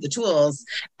is I have the tools.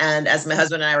 And as my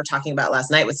husband and I were talking about last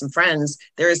night with some friends,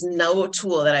 there is no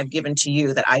tool that I've given to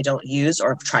you that I don't use or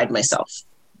have tried myself.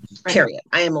 Right. Period.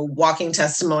 I am a walking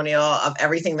testimonial of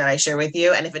everything that I share with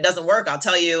you. And if it doesn't work, I'll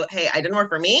tell you, hey, it didn't work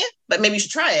for me, but maybe you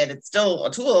should try it. It's still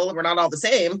a tool. We're not all the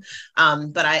same.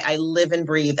 But I live and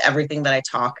breathe everything that I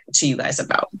talk to you guys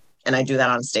about. And I do that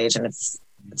on stage and it's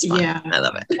fun. Yeah. I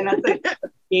love it. And that's a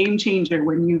game changer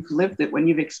when you've lived it, when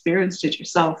you've experienced it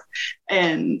yourself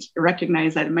and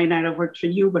recognize that it might not have worked for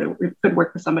you, but it could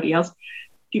work for somebody else.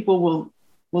 People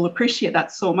will appreciate that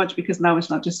so much because now it's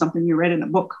not just something you read in a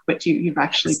book, but you've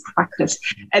actually practiced.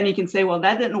 And you can say, well,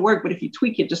 that didn't work, but if you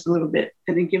tweak it just a little bit,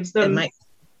 and it gives them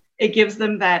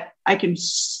that I can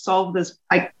solve this.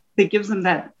 It gives them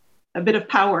that a bit of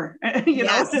power,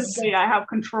 to say I have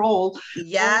control.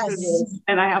 Yes.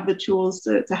 And I have the tools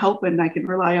to help, and I can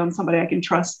rely on somebody I can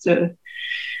trust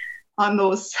on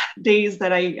those days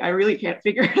that I really can't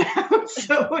figure it out.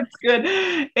 So it's good.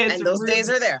 And those days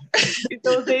are there.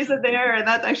 Those days are there. And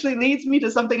that actually leads me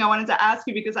to something I wanted to ask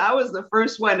you, because I was the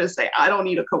first one to say, I don't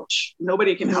need a coach.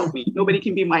 Nobody can help me. Nobody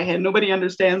can be my head. Nobody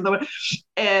understands.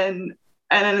 And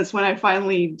then it's when I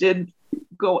finally did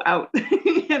go out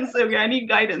and say, okay, I need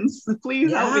guidance.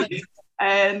 Please help me.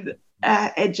 And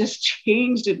it just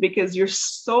changed it, because you're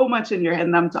so much in your head.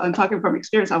 And I'm talking from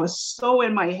experience. I was so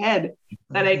in my head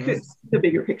that I could see the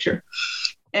bigger picture,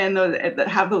 and that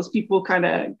have those people kind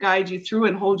of guide you through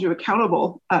and hold you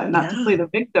accountable, not to play the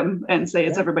victim and say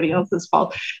it's everybody else's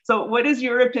fault. So what is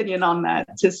your opinion on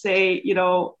that? To say,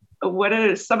 what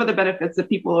are some of the benefits that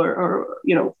people or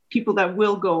people that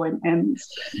will go and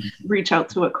reach out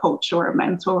to a coach or a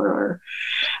mentor, or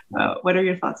what are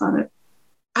your thoughts on it?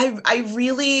 I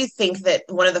really think that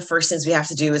one of the first things we have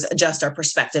to do is adjust our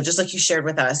perspective, just like you shared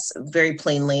with us very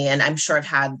plainly. And I'm sure I've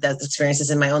had those experiences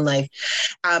in my own life.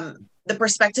 The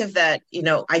perspective that,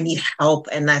 I need help.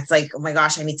 And that's like, oh my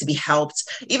gosh, I need to be helped.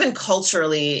 Even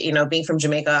culturally, being from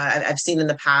Jamaica, I've seen in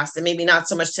the past, and maybe not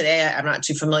so much today. I'm not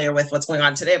too familiar with what's going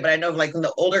on today, but I know like in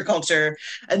the older culture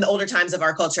and the older times of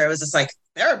our culture, it was just like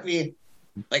therapy,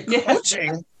 like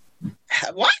coaching.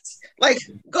 What? Like,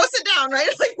 go sit down, right?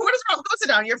 Like, what is wrong? Go sit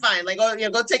down. You're fine. Like,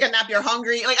 go take a nap. You're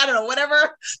hungry. Like, I don't know,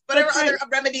 whatever other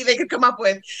remedy they could come up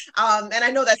with. And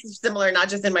I know that's similar, not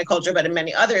just in my culture, but in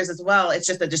many others as well. It's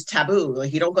just taboo.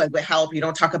 Like, you don't go with help. You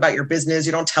don't talk about your business.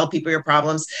 You don't tell people your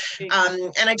problems.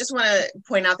 And I just want to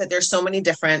point out that there's so many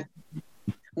different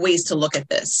ways to look at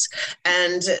this.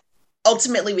 And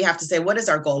ultimately, we have to say, what is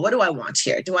our goal? What do I want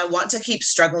here? Do I want to keep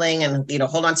struggling and,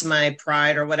 hold on to my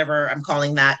pride or whatever I'm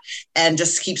calling that and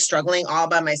just keep struggling all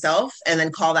by myself and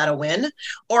then call that a win?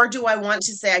 Or do I want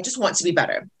to say, I just want to be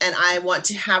better and I want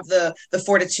to have the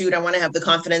fortitude, I want to have the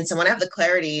confidence, I want to have the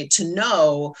clarity to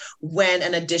know when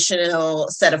an additional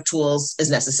set of tools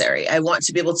is necessary. I want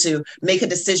to be able to make a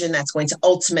decision that's going to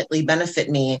ultimately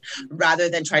benefit me rather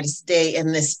than try to stay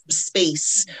in this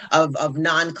space of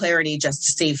non-clarity just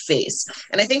to save face.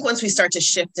 And I think once we start to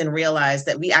shift and realize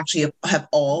that we actually have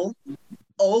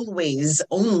always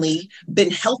only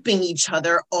been helping each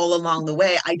other all along the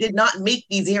way. I did not make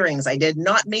these earrings. I did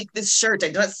not make this shirt. I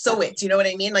did not sew it. You know what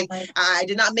I mean? Like I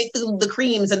did not make the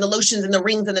creams and the lotions and the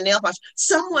rings and the nail polish.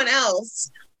 Someone else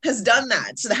has done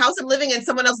that. So the house I'm living in,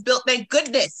 someone else built, thank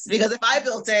goodness, because if I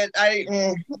built it,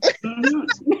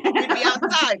 we'd be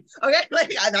outside. Okay.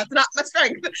 Like that's not my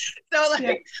strength. So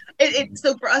like,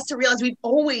 so for us to realize we've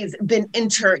always been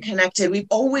interconnected. We've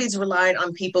always relied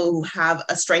on people who have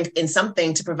a strength in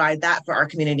something to provide that for our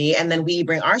community. And then we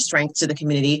bring our strength to the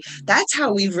community. That's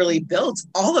how we've really built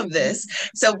all of this.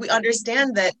 So we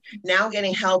understand that now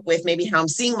getting help with maybe how I'm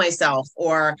seeing myself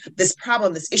or this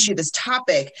problem, this issue, this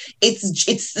topic,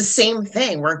 it's the same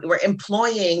thing. We're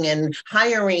employing and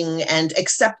hiring and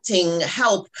accepting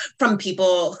help from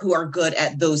people who are good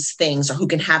at those things or who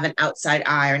can have an outside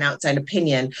eye or an outside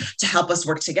opinion to help us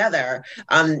work together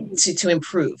to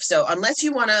improve. So unless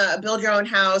you want to build your own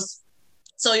house,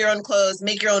 sew your own clothes,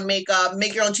 make your own makeup,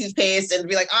 make your own toothpaste, and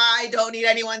be like, I don't need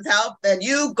anyone's help, then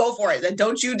you go for it. Then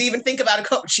don't you even think about a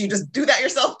coach. You just do that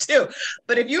yourself too.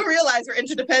 But if you realize we're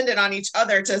interdependent on each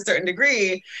other to a certain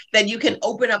degree, then you can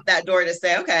open up that door to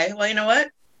say, okay, well, you know what?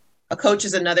 A coach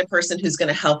is another person who's going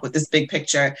to help with this big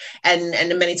picture. And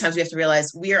many times we have to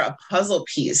realize we are a puzzle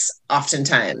piece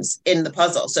oftentimes in the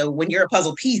puzzle. So when you're a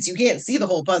puzzle piece, you can't see the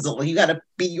whole puzzle. You got to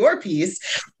be your piece.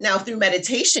 Now, through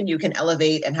meditation, you can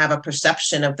elevate and have a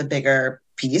perception of the bigger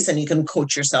piece, and you can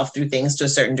coach yourself through things to a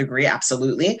certain degree.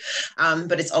 Absolutely.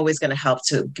 But it's always going to help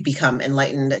to become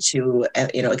enlightened, to,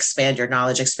 expand your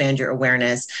knowledge, expand your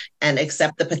awareness, and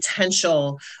accept the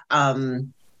potential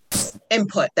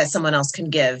input that someone else can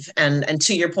give. And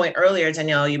to your point earlier,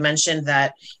 Danielle, you mentioned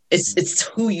that it's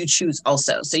who you choose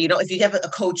also. So, if you have a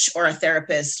coach or a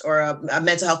therapist or a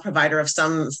mental health provider of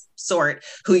some sort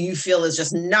who you feel is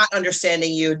just not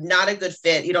understanding you, not a good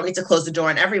fit, you don't need to close the door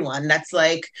on everyone. That's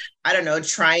like, I don't know,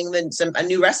 trying a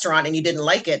new restaurant and you didn't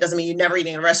like it doesn't mean you're never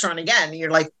eating a restaurant again.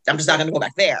 You're like, I'm just not going to go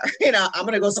back there. I'm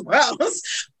going to go somewhere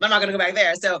else. I'm not going to go back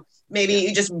there. So maybe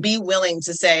you just be willing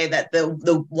to say that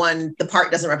the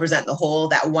part doesn't represent the whole,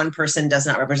 that one person does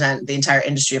not represent the entire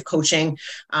industry of coaching.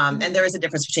 And there is a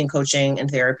difference between coaching and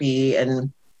therapy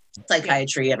and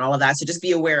psychiatry and all of that. So just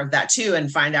be aware of that too, and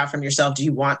find out from yourself, do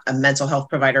you want a mental health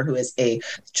provider who is a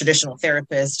traditional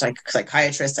therapist, like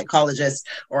psychiatrist, psychologist,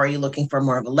 or are you looking for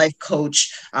more of a life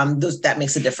coach? That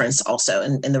makes a difference also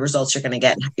in the results you're going to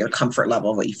get, and your comfort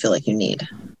level, what you feel like you need.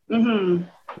 Mm-hmm.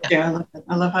 Yeah, I love that.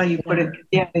 I love how you put it.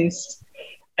 Yeah,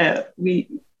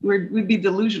 we'd be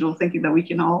delusional thinking that we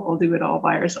can all do it all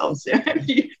by ourselves.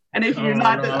 And if you're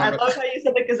not, I love how you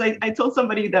said that, because I told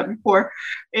somebody that before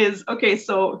is, okay,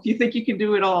 so if you think you can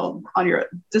do it all on your,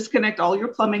 disconnect all your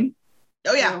plumbing.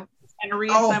 Oh yeah. And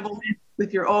reassemble it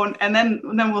with your own, and then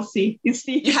we'll see.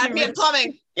 You had me in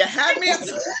plumbing. You had me.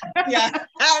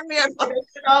 Had me in plumbing.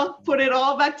 Put it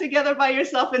all back together by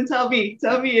yourself and tell me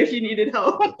if you needed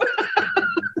help.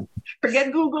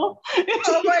 Forget Google.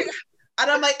 Oh my God. And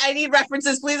I'm like, I need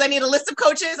references, please. I need a list of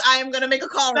coaches. I am going to make a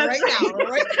call right now.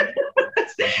 Right?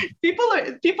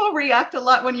 People react a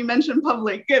lot when you mention plumbing.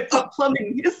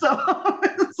 So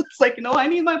it's like, no, I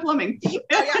need my plumbing.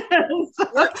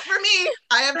 Works for me.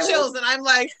 I have chills, and I'm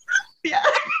like, Yeah.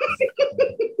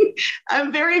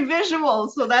 I'm very visual,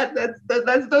 so that's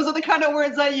those are the kind of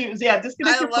words I use. Yeah,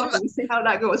 disconnect I your love phone and see how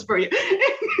that goes for you.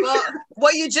 Well,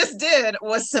 what you just did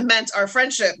was cement our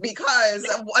friendship, because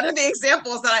one of the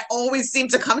examples that I always seem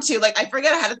to come to, like, I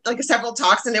forget, I had like several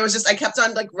talks and it was just, I kept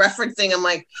on like referencing, I'm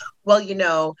like,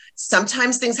 well,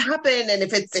 sometimes things happen. And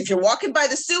if you're walking by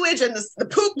the sewage and the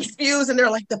poop spews and they're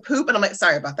like the poop, and I'm like,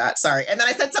 sorry about that. Sorry. And then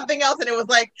I said something else and it was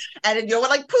like, and you're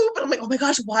like poop. And I'm like, oh my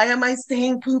gosh, why am I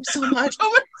saying poop so much?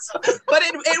 But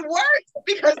it works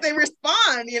because they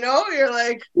respond, you're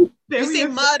like, you say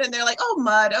mud and they're like, oh,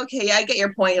 mud. Okay, yeah, I get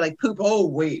your point. You're like, poop. Oh,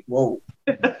 wait, whoa.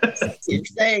 That's what you're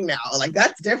saying now. Like,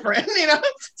 that's different,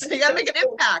 So you got to make an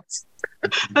impact.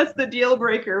 That's the deal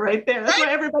breaker right there. That's why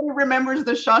everybody remembers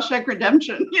the Shawshank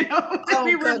Redemption, Oh,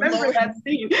 we remember Lord. That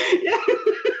scene. Yeah.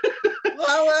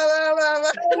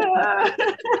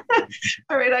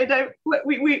 All right,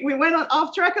 we went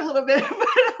off track a little bit, but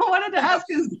I wanted to ask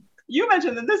is, you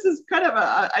mentioned that this is kind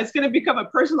of it's going to become a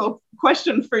personal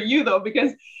question for you though,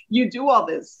 because you do all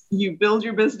this, you build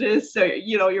your business, so,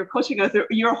 you're coaching us,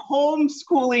 you're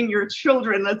homeschooling your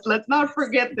children. Let's not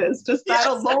forget this. Just that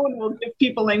alone will give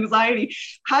people anxiety.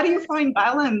 How do you find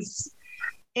balance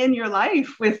in your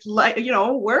life with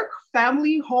work,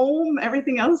 family, home,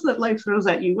 everything else that life throws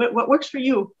at you? What works for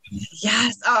you?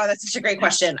 Yes. Oh, that's such a great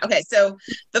question. Okay. So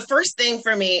the first thing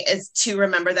for me is to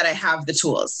remember that I have the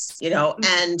tools,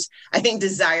 and I think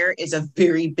desire is a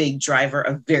very big driver,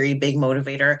 a very big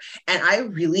motivator. And I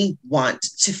really want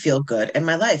to feel good in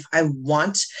my life. I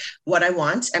want what I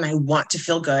want and I want to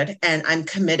feel good. And I'm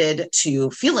committed to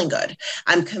feeling good.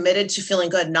 I'm committed to feeling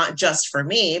good, not just for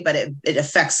me, but it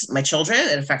affects my children.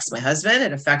 It affects my husband.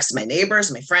 It affects my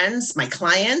neighbors, my friends, my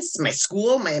clients, my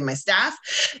school, my staff.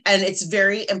 And it's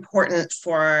very important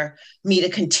for me to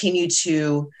continue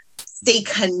to stay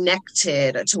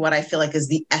connected to what I feel like is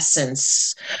the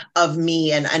essence of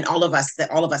me and all of us,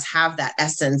 that all of us have that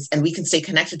essence and we can stay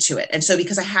connected to it. And so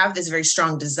because I have this very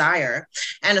strong desire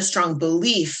and a strong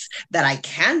belief that I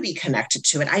can be connected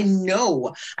to it, I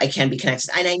know I can be connected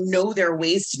and I know there are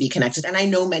ways to be connected and I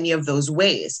know many of those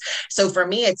ways. So for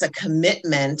me, it's a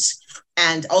commitment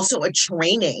and also a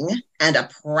training and a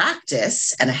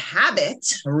practice and a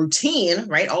habit, a routine,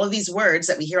 right? All of these words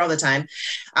that we hear all the time.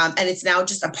 And it's now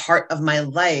just a part of my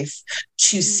life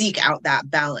to seek out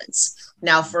that balance.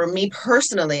 Now, for me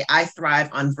personally, I thrive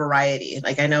on variety.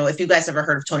 Like, I know if you guys ever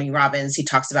heard of Tony Robbins, he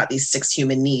talks about these 6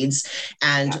 human needs.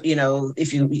 And,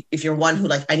 if you're one who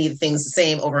like, I need things the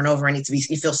same over and over,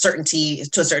 you feel certainty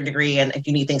to a certain degree. And if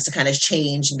you need things to kind of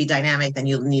change and be dynamic, then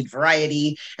you'll need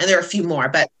variety. And there are a few more,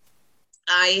 but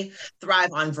I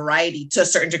thrive on variety to a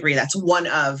certain degree. That's one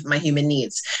of my human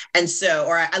needs. And so,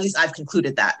 or at least I've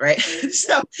concluded that, right?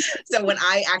 So when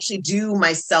I actually do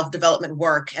my self-development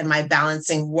work and my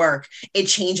balancing work, it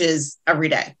changes every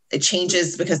day. It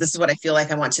changes because this is what I feel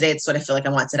like I want today. It's what I feel like I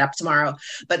want it up tomorrow.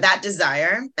 But that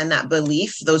desire and that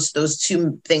belief, those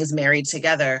 2 things married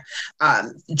together,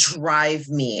 drive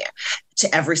me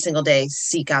to every single day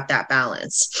seek out that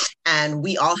balance. And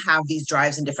we all have these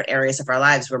drives in different areas of our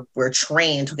lives. We're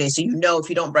trained. Okay, so if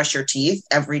you don't brush your teeth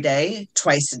every day,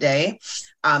 twice a day,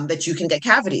 that you can get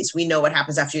cavities. We know what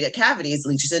happens after you get cavities. It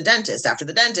leads you to the dentist. After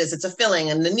the dentist, it's a filling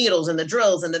and the needles and the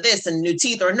drills and the this and new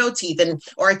teeth or no teeth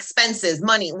or expenses,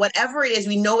 money, whatever it is,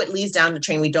 we know it leads down the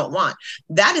train we don't want.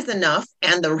 That is enough.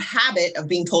 And the habit of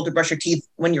being told to brush your teeth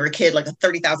when you're a kid, like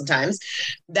 30,000 times,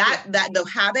 that the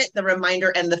habit, the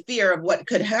reminder and the fear of what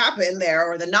could happen there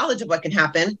or the knowledge of what can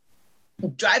happen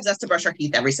drives us to brush our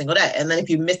teeth every single day. And then if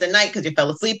you miss the night because you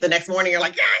fell asleep, the next morning you're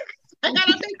like, I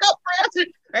gotta make up for it,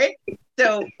 right?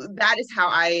 So that is how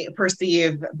I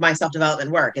perceive my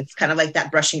self-development work. It's kind of like that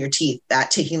brushing your teeth,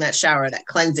 that taking that shower, that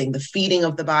cleansing, the feeding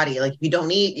of the body. Like if you don't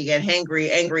eat, you get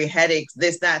hangry, angry, headaches,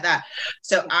 this, that.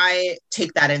 So I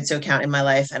take that into account in my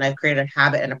life. And I've created a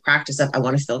habit and a practice of I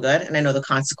want to feel good. And I know the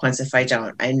consequence if I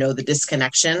don't. I know the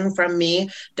disconnection from me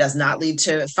does not lead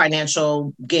to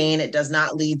financial gain. It does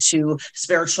not lead to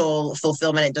spiritual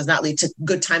fulfillment. It does not lead to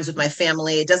good times with my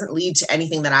family. It doesn't lead to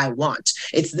anything that I want.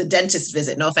 It's the dentist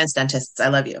visit. No offense, dentists. I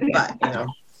love you. But,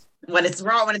 when it's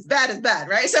wrong, when it's bad,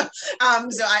 right? So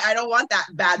I don't want that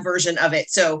bad version of it.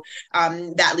 So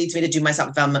that leads me to do my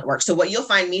self-development work. So what you'll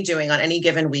find me doing on any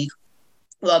given week,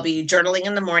 will be journaling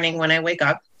in the morning when I wake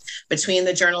up. between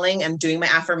the journaling and doing my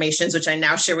affirmations, which I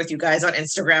now share with you guys on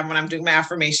Instagram when I'm doing my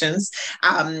affirmations.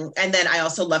 And then I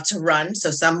also love to run.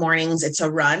 So some mornings it's a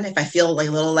run. If I feel like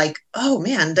a little like, oh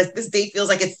man, this day feels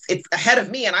like it's ahead of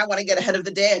me and I want to get ahead of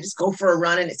the day, I just go for a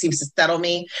run and it seems to settle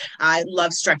me. I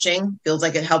love stretching. Feels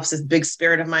like it helps this big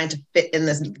spirit of mine to fit in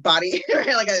this body.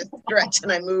 Like I stretch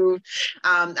and I move.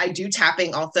 I do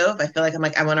tapping also. If I feel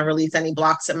like I want to release any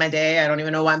blocks in my day, I don't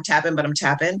even know why I'm tapping, but I'm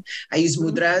tapping. I use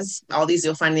mudras. All these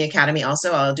you'll find in the academy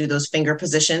also. I'll do those finger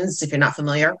positions if you're not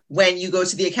familiar. When you go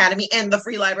to the academy and the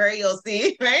free library, you'll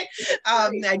see, right?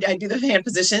 I do the hand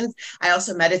positions. I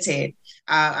also meditate.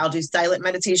 I'll do silent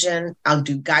meditation. I'll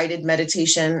do guided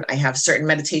meditation. I have certain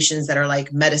meditations that are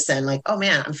like medicine, like, oh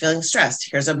man, I'm feeling stressed.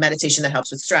 Here's a meditation that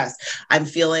helps with stress. I'm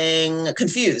feeling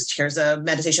confused. Here's a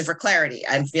meditation for clarity.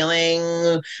 I'm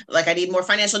feeling like I need more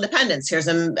financial independence. Here's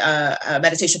a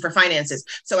meditation for finances.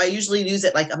 So I usually use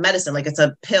it like a medicine, like it's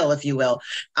a pill, if you will.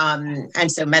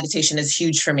 And so meditation is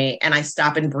huge for me. And I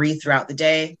stop and breathe throughout the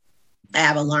day. I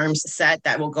have alarms set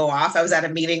that will go off. I was at a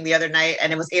meeting the other night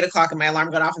and it was 8:00 and my alarm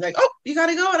got off and they're like, oh, you got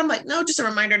to go. And I'm like, no, just a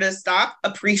reminder to stop,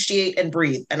 appreciate, and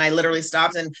breathe. And I literally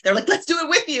stopped and they're like, let's do it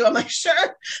with you. I'm like,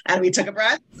 sure. And we took a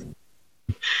breath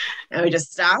and we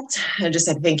just stopped and just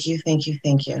said, thank you, thank you,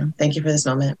 thank you. Thank you for this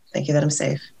moment. Thank you that I'm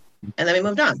safe. And then we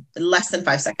moved on in less than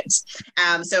 5 seconds.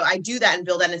 So I do that and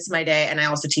build that into my day. And I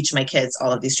also teach my kids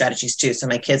all of these strategies too. So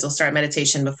my kids will start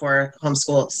meditation before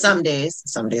homeschool. Some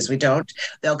days we don't.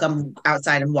 They'll come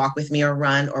outside and walk with me or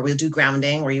run, or we'll do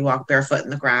grounding where you walk barefoot in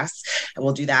the grass and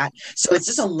we'll do that. So it's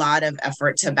just a lot of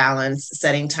effort to balance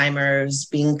setting timers,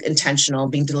 being intentional,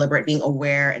 being deliberate, being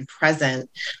aware and present.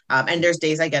 And there's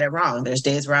days I get it wrong. There's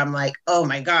days where I'm like, oh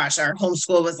my gosh, our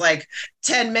homeschool was like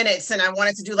 10 minutes and I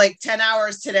wanted to do like 10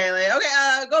 hours today. Like,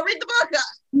 okay, go read the book.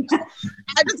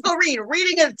 I just go read.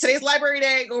 Reading it. Today's library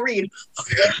day. Go read.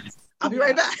 Okay. I'll be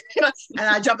right back. And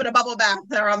I jump in a bubble bath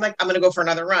or I'm like, I'm going to go for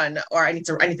another run or I need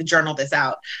to journal this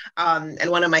out. And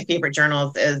one of my favorite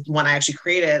journals is one I actually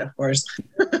created, of course.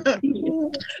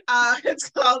 It's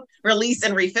called Release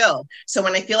and Refill. So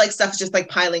when I feel like stuff's just like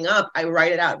piling up, I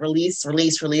write it out. Release,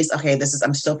 release, release. Okay,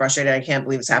 I'm so frustrated. I can't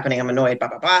believe it's happening. I'm annoyed, blah,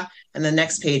 blah, blah. And the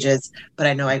next page is, but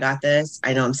I know I got this.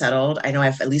 I know I'm settled. I know I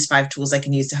have at least 5 tools I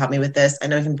can use to help me with this. I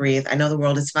know I can breathe. I know the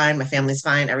world is fine. My family's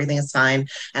fine. Everything is fine.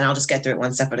 And I'll just get through it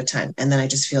one step at a time. And then I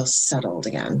just feel settled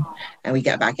again and we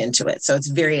get back into it. So it's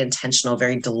very intentional,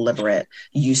 very deliberate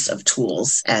use of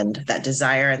tools and that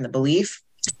desire and the belief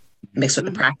mixed with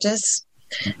the practice,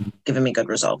 giving me good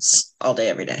results all day,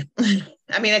 every day.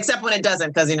 I mean, except when it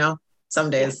doesn't, because, some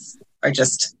days are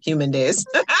just human days.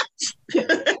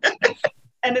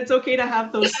 And it's okay to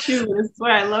have those too. That's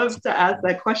why I love to ask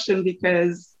that question,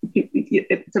 because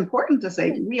it's important to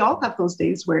say we all have those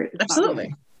days where it's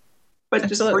absolutely. But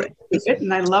just work with it.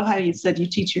 And I love how you said you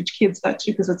teach your kids that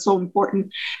too, because it's so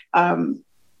important.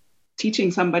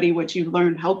 Teaching somebody what you've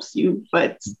learned helps you,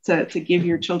 but to give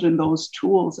your children those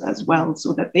tools as well,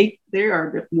 so that they are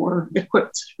a bit more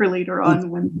equipped for later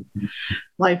on when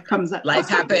life comes up. Life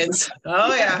happens.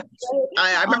 Oh yeah.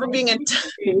 I remember being in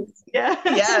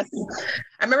yes.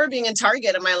 I remember being in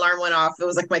Target and my alarm went off. It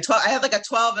was like I had like a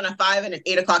 12 and a 5 and an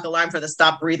 8:00 alarm for the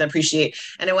stop, breathe, appreciate.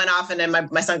 And it went off and then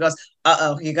my son goes,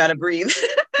 uh-oh, you got to breathe.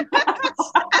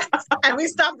 And we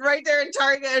stopped right there in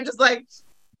Target and just like,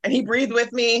 and he breathed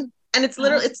with me. And it's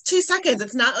literally, it's 2 seconds.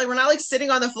 It's not like, we're not like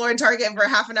sitting on the floor in Target for a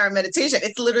half an hour meditation.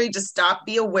 It's literally just stop,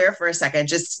 be aware for a second,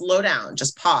 just slow down,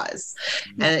 just pause.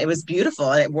 And it was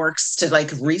beautiful. And it works to like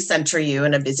recenter you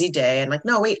in a busy day. And like,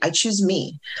 no, wait, I choose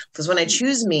me. Because when I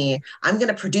choose me, I'm going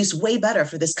to produce way better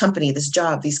for this company, this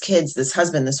job, these kids, this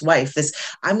husband, this wife,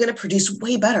 I'm going to produce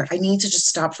way better. I need to just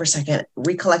stop for a second,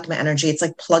 recollect my energy. It's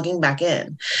like plugging back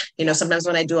in. Sometimes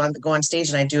when I go on stage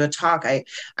and I do a talk, I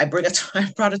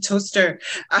brought a toaster.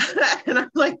 And I'm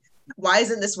like, why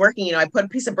isn't this working? I put a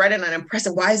piece of bread in and I'm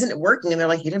pressing, why isn't it working? And they're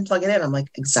like, you didn't plug it in. I'm like,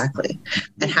 exactly.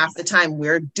 And half the time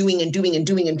we're doing and doing and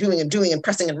doing and doing and doing and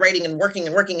pressing and writing and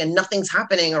working and nothing's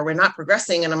happening or we're not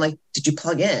progressing. And I'm like, did you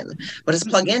plug in? What does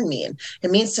plug in mean?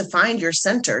 It means to find your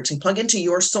center, to plug into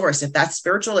your source. If that's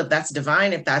spiritual, if that's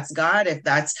divine, if that's God, if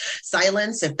that's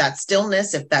silence, if that's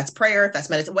stillness, if that's prayer, if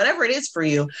that's meditation, whatever it is for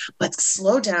you, but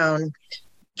slow down.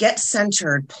 Get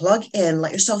centered, plug in,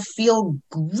 let yourself feel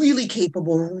really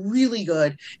capable, really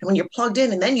good. And when you're plugged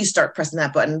in and then you start pressing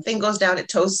that button, the thing goes down, it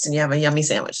toasts and you have a yummy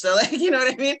sandwich. So like, you know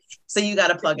what I mean? So you got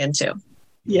to plug in too.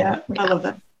 Yeah, I love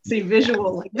that. See,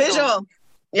 visual. Visual.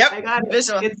 Yep. I got it.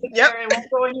 Visual. It's there. It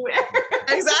won't go anywhere.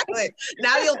 Exactly.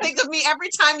 Now you'll think of me every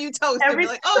time you toast. Every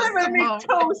time I make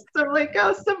toast, I'm like,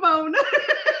 oh, Simone.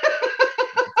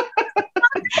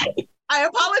 I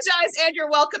apologize and you're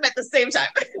welcome at the same time.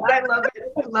 I love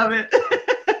it. Love it.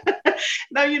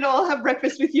 Now you know I'll have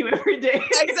breakfast with you every day.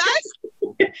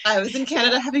 Exactly. I was in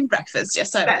Canada having breakfast.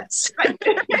 Yes, I was.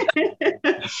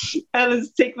 And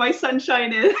let's take my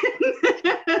sunshine in.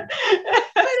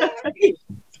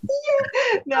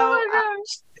 No, oh my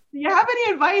gosh. do you have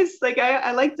any advice? Like,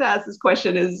 I like to ask this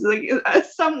question, is like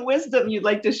some wisdom you'd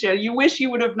like to share. You wish you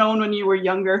would have known when you were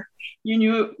younger. You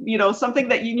knew, something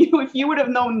that you knew if you would have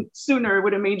known sooner, it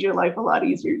would have made your life a lot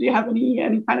easier. Do you have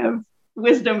any kind of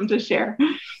wisdom to share?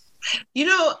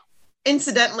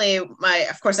 Incidentally,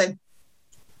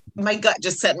 my gut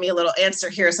just sent me a little answer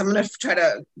here. So I'm going to try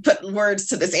to put words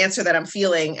to this answer that I'm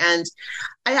feeling. And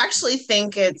I actually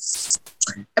think it's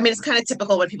kind of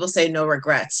typical when people say no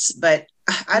regrets, but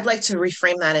I'd like to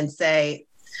reframe that and say,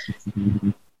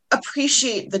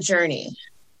 appreciate the journey,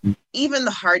 even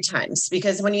the hard times.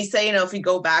 Because when you say, if you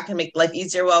go back and make life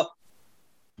easier, well,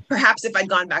 perhaps if I'd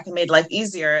gone back and made life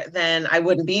easier, then I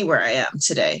wouldn't be where I am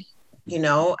today.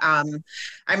 I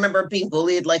remember being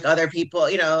bullied like other people,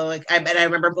 and I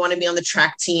remember wanting to be on the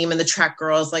track team, and the track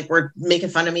girls were making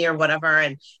fun of me or whatever.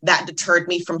 And that deterred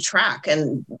me from track.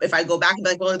 And if I go back and be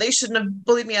like, well, they shouldn't have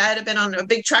bullied me, I'd have been on a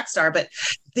big track star. But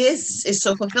this is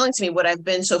so fulfilling to me. What I've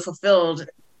been so fulfilled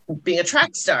being a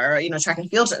track star, track and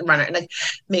field runner, and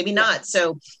maybe not.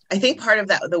 So I think part of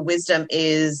that, the wisdom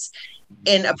is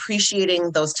in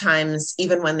appreciating those times,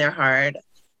 even when they're hard,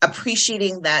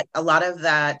 appreciating that a lot of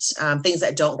that things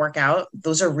that don't work out,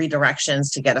 those are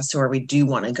redirections to get us to where we do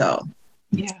want to go.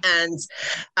 Yeah.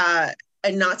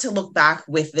 And not to look back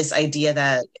with this idea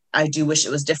that I do wish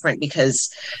it was different,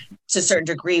 because to a certain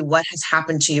degree, what has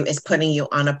happened to you is putting you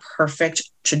on a perfect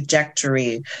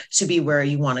trajectory to be where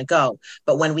you want to go.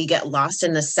 But when we get lost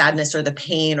in the sadness or the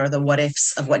pain or the what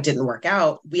ifs of what didn't work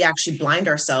out, we actually blind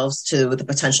ourselves to the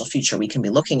potential future we can be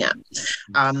looking at.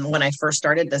 When I first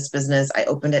started this business, I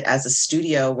opened it as a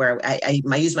studio where I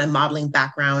used my modeling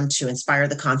background to inspire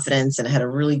the confidence, and I had a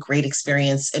really great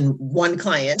experience in one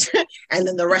client. And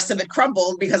then the rest of it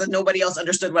crumbled because nobody else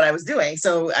understood what I was doing.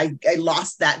 So I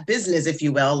lost that business, if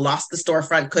you will, lost the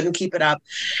storefront, couldn't keep it up.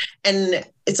 And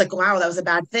it's like, wow, that was a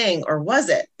bad thing. Or was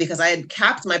it? Because I had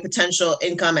capped my potential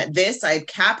income at this. I had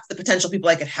capped the potential people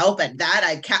I could help at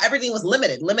that. Everything was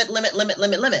limited, limit.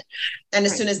 And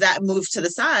as soon as that moved to the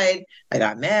side, I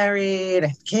got married, I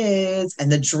had kids,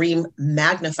 and the dream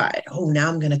magnified. Oh, now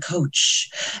I'm going to coach.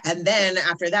 And then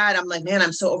after that, I'm like, man,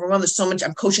 I'm so overwhelmed. There's so much,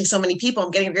 I'm coaching so many people.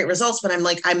 I'm getting great results, but I'm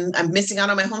like, I'm missing out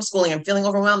on my homeschooling. I'm feeling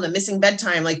overwhelmed. I'm missing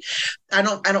bedtime. Like, I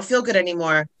don't feel good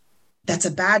anymore. That's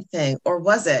a bad thing. Or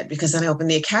was it? Because then I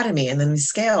opened the academy, and then we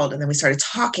scaled, and then we started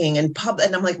talking and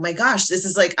and I'm like, my gosh, this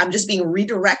is like, I'm just being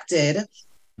redirected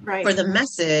for the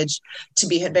message to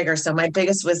be hit bigger. So my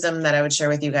biggest wisdom that I would share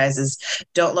with you guys is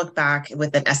don't look back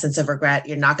with an essence of regret.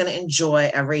 You're not going to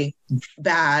enjoy every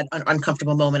bad,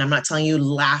 uncomfortable moment. I'm not telling you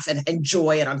laugh and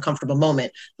enjoy an uncomfortable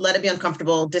moment. Let it be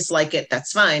uncomfortable, dislike it.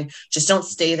 That's fine. Just don't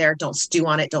stay there. Don't stew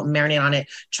on it. Don't marinate on it.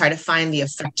 Try to find the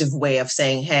effective way of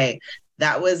saying, hey,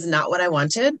 that was not what I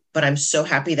wanted, but I'm so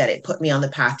happy that it put me on the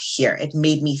path here. It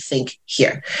made me think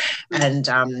here. And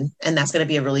that's going to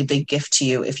be a really big gift to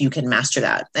you if you can master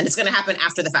that. And it's going to happen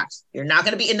after the fact. You're not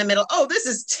going to be in the middle. Oh, this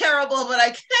is terrible, but I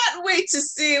can't wait to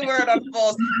see where it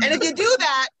unfolds. And if you do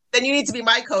that, then you need to be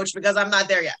my coach, because I'm not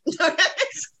there yet.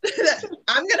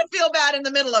 I'm going to feel bad in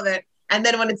the middle of it. And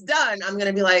then when it's done, I'm going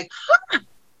to be like,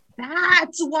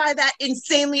 that's why that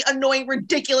insanely annoying,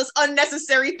 ridiculous,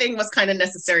 unnecessary thing was kind of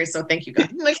necessary. So thank you,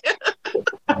 God.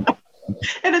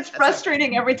 And it's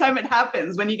frustrating every time it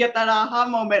happens, when you get that aha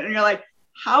moment and you're like,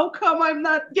 how come I'm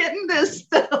not getting this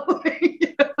still?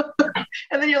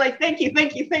 And then you're like, thank you. Yeah.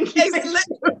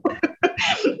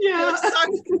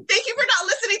 Thank you for not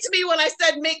listening to me when I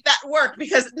said make that work,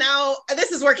 because now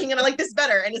this is working and I like this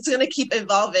better, and it's going to keep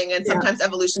evolving. And sometimes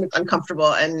evolution is uncomfortable,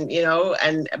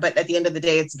 but at the end of the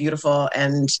day, it's beautiful,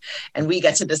 and we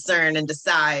get to discern and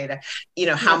decide,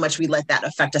 how much we let that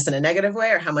affect us in a negative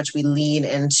way or how much we lean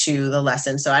into the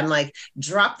lesson. So I'm like,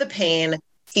 drop the pain,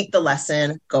 keep the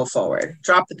lesson, go forward.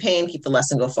 Drop the pain, keep the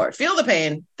lesson, go forward. Feel the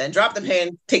pain, then drop the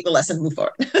pain, take the lesson, move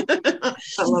forward.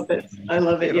 I love it.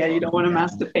 Beautiful. Yeah, you don't want to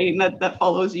mask the pain that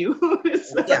follows you.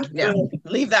 Yeah.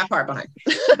 Leave that part behind.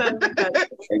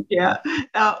 Yeah.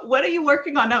 What are you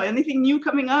working on now? Anything new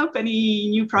coming up? Any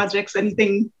new projects?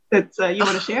 Anything that you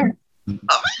want to share?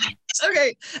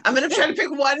 Okay. I'm going to try to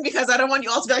pick one, because I don't want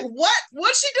you all to be like,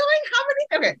 what's she doing? How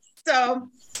many? Okay. So,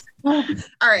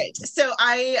 all right. So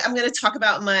I'm going to talk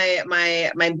about my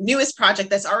newest project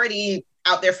that's already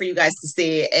out there for you guys to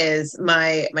see, is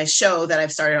my show that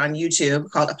I've started on YouTube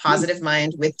called A Positive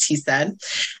Mind with TSED.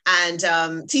 And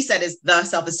TSED is the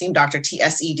self-esteem doctor,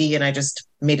 TSED. And I just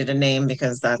made it a name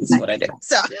because that's what I do.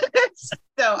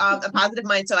 So, a positive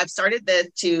mind. So I've started this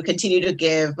to continue to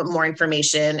give more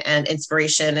information and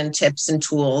inspiration and tips and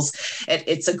tools.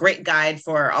 It's a great guide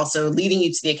for also leading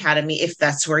you to the academy if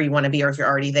that's where you want to be, or if you're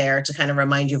already there, to kind of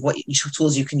remind you of what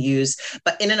tools you can use.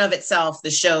 But in and of itself, the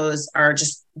shows are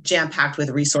just jam-packed with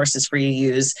resources for you to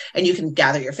use, and you can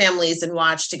gather your families and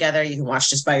watch together. You can watch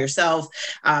just by yourself.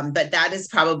 But that is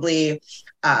probably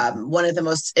one of the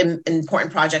most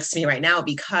important projects to me right now,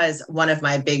 because one of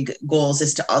my big goals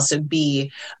is to also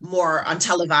be more on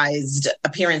televised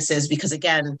appearances, because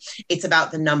again, it's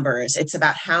about the numbers. It's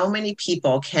about how many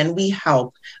people can we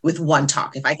help with one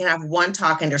talk. If I can have one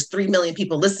talk and there's 3 million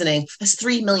people listening, that's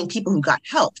 3 million people who got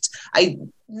helped.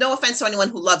 No offense to anyone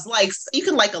who loves likes. You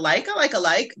can like a like, I like a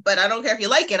like, but I don't care if you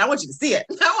like it. I want you to see it.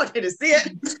 I want you to see it.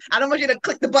 I don't want you to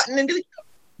click the button and be like,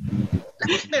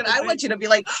 I want you to be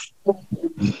like,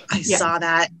 I saw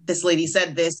that this lady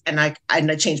said this, and I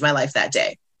changed my life that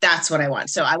day. That's what I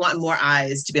want. So I want more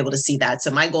eyes to be able to see that.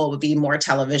 So my goal would be more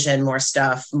television, more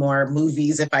stuff, more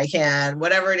movies if I can,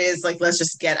 whatever it is. Like, let's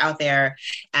just get out there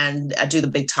and do the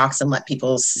big talks and let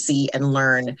people see and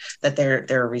learn that there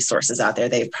are resources out there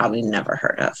they've probably never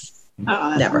heard of.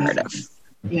 Never heard of.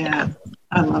 Yeah.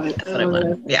 I love it. That's what I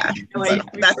want. Yeah. So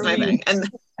that's my thing. And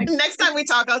next time we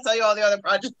talk, I'll tell you all the other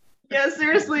projects. Yeah,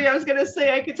 seriously, I was going to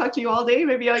say I could talk to you all day,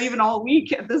 maybe even all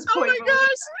week at this point. Oh my gosh.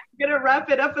 I'm going to wrap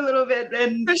it up a little bit.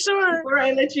 And for sure, before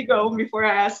I let you go, before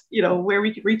I ask, where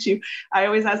we can reach you, I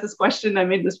always ask this question. I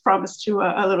made this promise to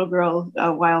a little girl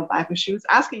a while back, when she was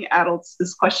asking adults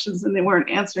these questions and they weren't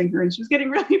answering her, and she was getting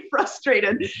really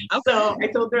frustrated. Okay. So I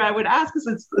told her I would ask, because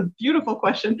it's a beautiful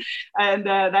question. And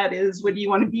that is, what do you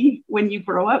want to be when you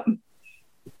grow up?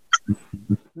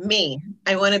 Me.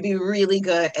 I want to be really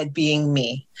good at being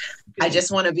me. I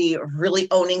just want to be really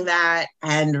owning that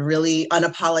and really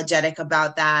unapologetic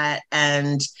about that,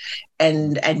 and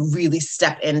really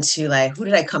step into, like, who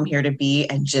did I come here to be,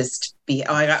 and just be.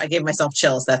 Oh, I gave myself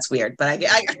chills. That's weird, but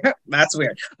I that's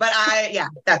weird. But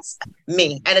that's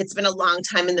me, and it's been a long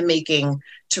time in the making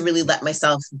to really let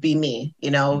myself be me.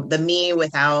 The me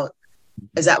without.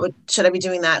 Should I be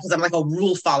doing that? Because I'm like a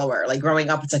rule follower. Like growing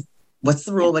up, it's like, what's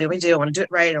the rule? What do we do? I want to do it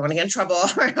right. I don't want to get in trouble.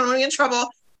 I don't want to get in trouble.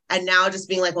 And now just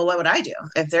being like, well, what would I do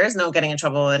if there is no getting in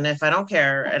trouble? And if I don't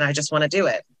care and I just want to do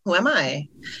it, who am I?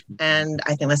 And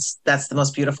I think that's the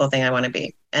most beautiful thing I want to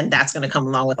be. And that's going to come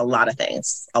along with a lot of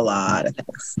things. That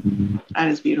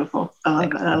is beautiful. I love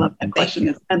that. I love that question.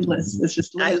 It's endless. It's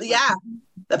just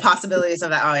the possibilities of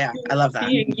that. Oh yeah, I love that.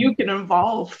 You can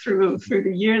evolve through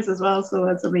the years as well. So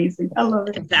that's amazing. I love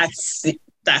it. That's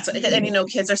and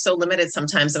kids are so limited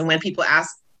sometimes. And when people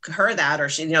ask her that, or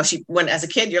she when as a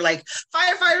kid, you're like,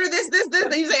 firefighter, this,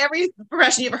 you say every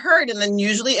profession you've ever heard. And then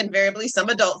usually, invariably, some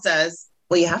adult says,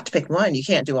 well, you have to pick one. You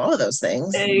can't do all of those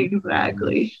things.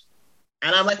 Exactly.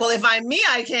 And I'm like, well, if I'm me,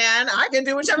 I can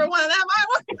do whichever one of them I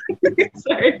want.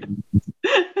 Sorry.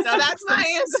 So that's my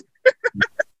answer.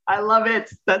 I love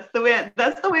it. That's the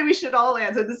way we should all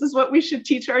answer. This is what we should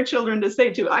teach our children to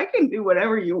say too. I can do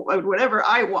whatever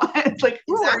I want. Like,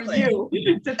 who are you?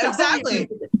 Exactly.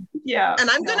 Yeah. And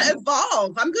I'm going to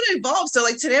evolve. So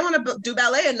like today I want to do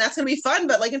ballet, and that's going to be fun.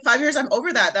 But like in 5 years, I'm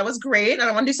over that. That was great. And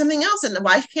I want to do something else. And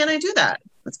why can't I do that?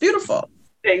 It's beautiful.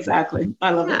 Exactly. I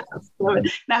love it.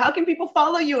 Now, how can people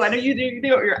follow you? I know you do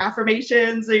your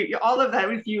affirmations, all of that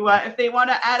with you. If they want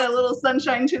to add a little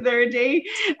sunshine to their day,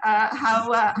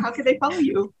 how can they follow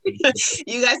you?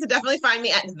 You guys can definitely find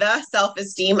me at The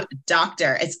Self-Esteem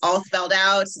Doctor. It's all spelled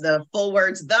out. The full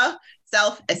words, The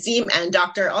Self-Esteem and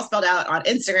Doctor, all spelled out, on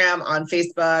Instagram, on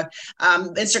Facebook.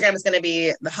 Instagram is going to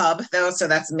be the hub, though, so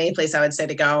that's the main place I would say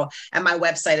to go. And my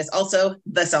website is also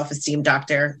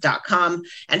theselfesteemdoctor.com.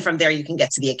 And from there, you can get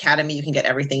to the academy. You can get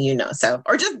everything you know. So,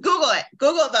 or just Google it.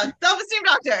 Google The Self-Esteem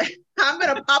Doctor. I'm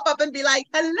going to pop up and be like,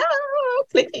 hello,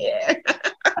 click here.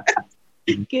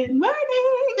 Good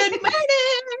morning. Good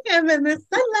morning. I'm in the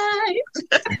sunlight.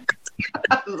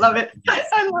 I love it.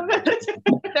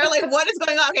 They're like, what is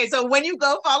going on? Okay, so when you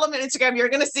go follow me on Instagram, you're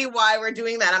going to see why we're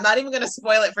doing that. I'm not even going to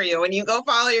spoil it for you. When you go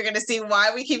follow, you're going to see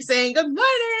why we keep saying good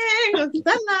morning,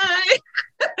 sunlight.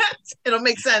 It'll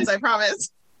make sense, I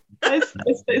promise.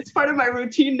 It's part of my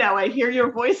routine now. I hear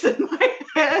your voice in my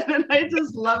head, and I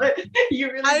just love it.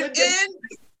 I'm in.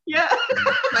 Yeah.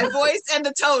 My voice and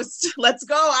the toast. Let's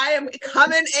go. I am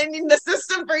coming in the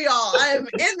system for y'all. I am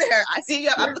in there. I see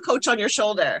you. I'm the coach on your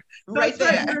shoulder. Right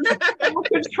there. You're in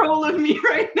control of me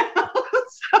right now.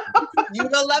 You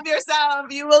will love yourself.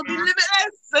 You will be limitless.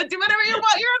 Do whatever you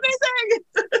want. You're amazing.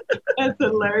 That's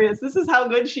hilarious. This is how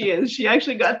good she is. She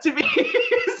actually got to me.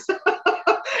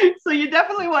 So So you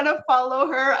definitely want to follow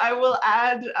her. I will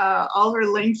add all her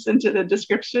links into the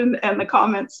description and the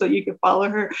comments so you can follow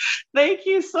her. Thank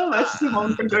you so much,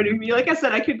 Simone, for joining me. Like I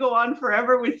said, I could go on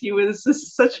forever with you. This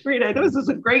is such great. I know this is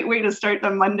a great way to start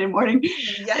the Monday morning.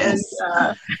 Yes.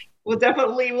 And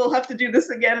we'll have to do this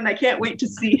again, and I can't wait to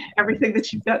see everything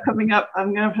that you've got coming up.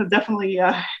 I'm going to definitely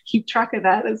keep track of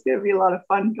that. It's going to be a lot of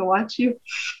fun to watch you.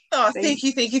 Oh, thank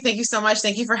you so much.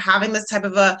 Thank you for having this type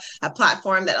of a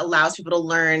platform that allows people to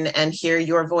learn and hear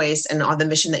your voice and on the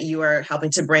mission that you are helping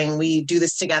to bring. We do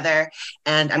this together,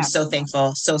 and I'm so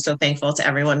thankful, so thankful to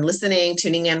everyone listening,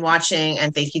 tuning in, watching,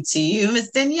 and thank you to you,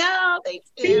 Ms. Danielle. Thank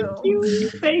you.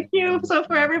 Thank you. So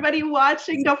for everybody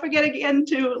watching, don't forget again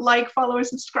to like, follow, or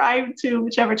subscribe to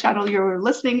whichever channel you're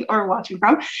listening or watching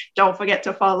from. Don't forget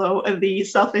to follow the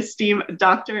Self-Esteem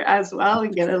Doctor as well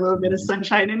and get a little bit of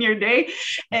sunshine in your day.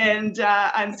 And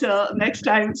until next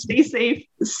time, stay safe,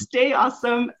 stay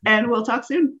awesome, and we'll talk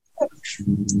soon.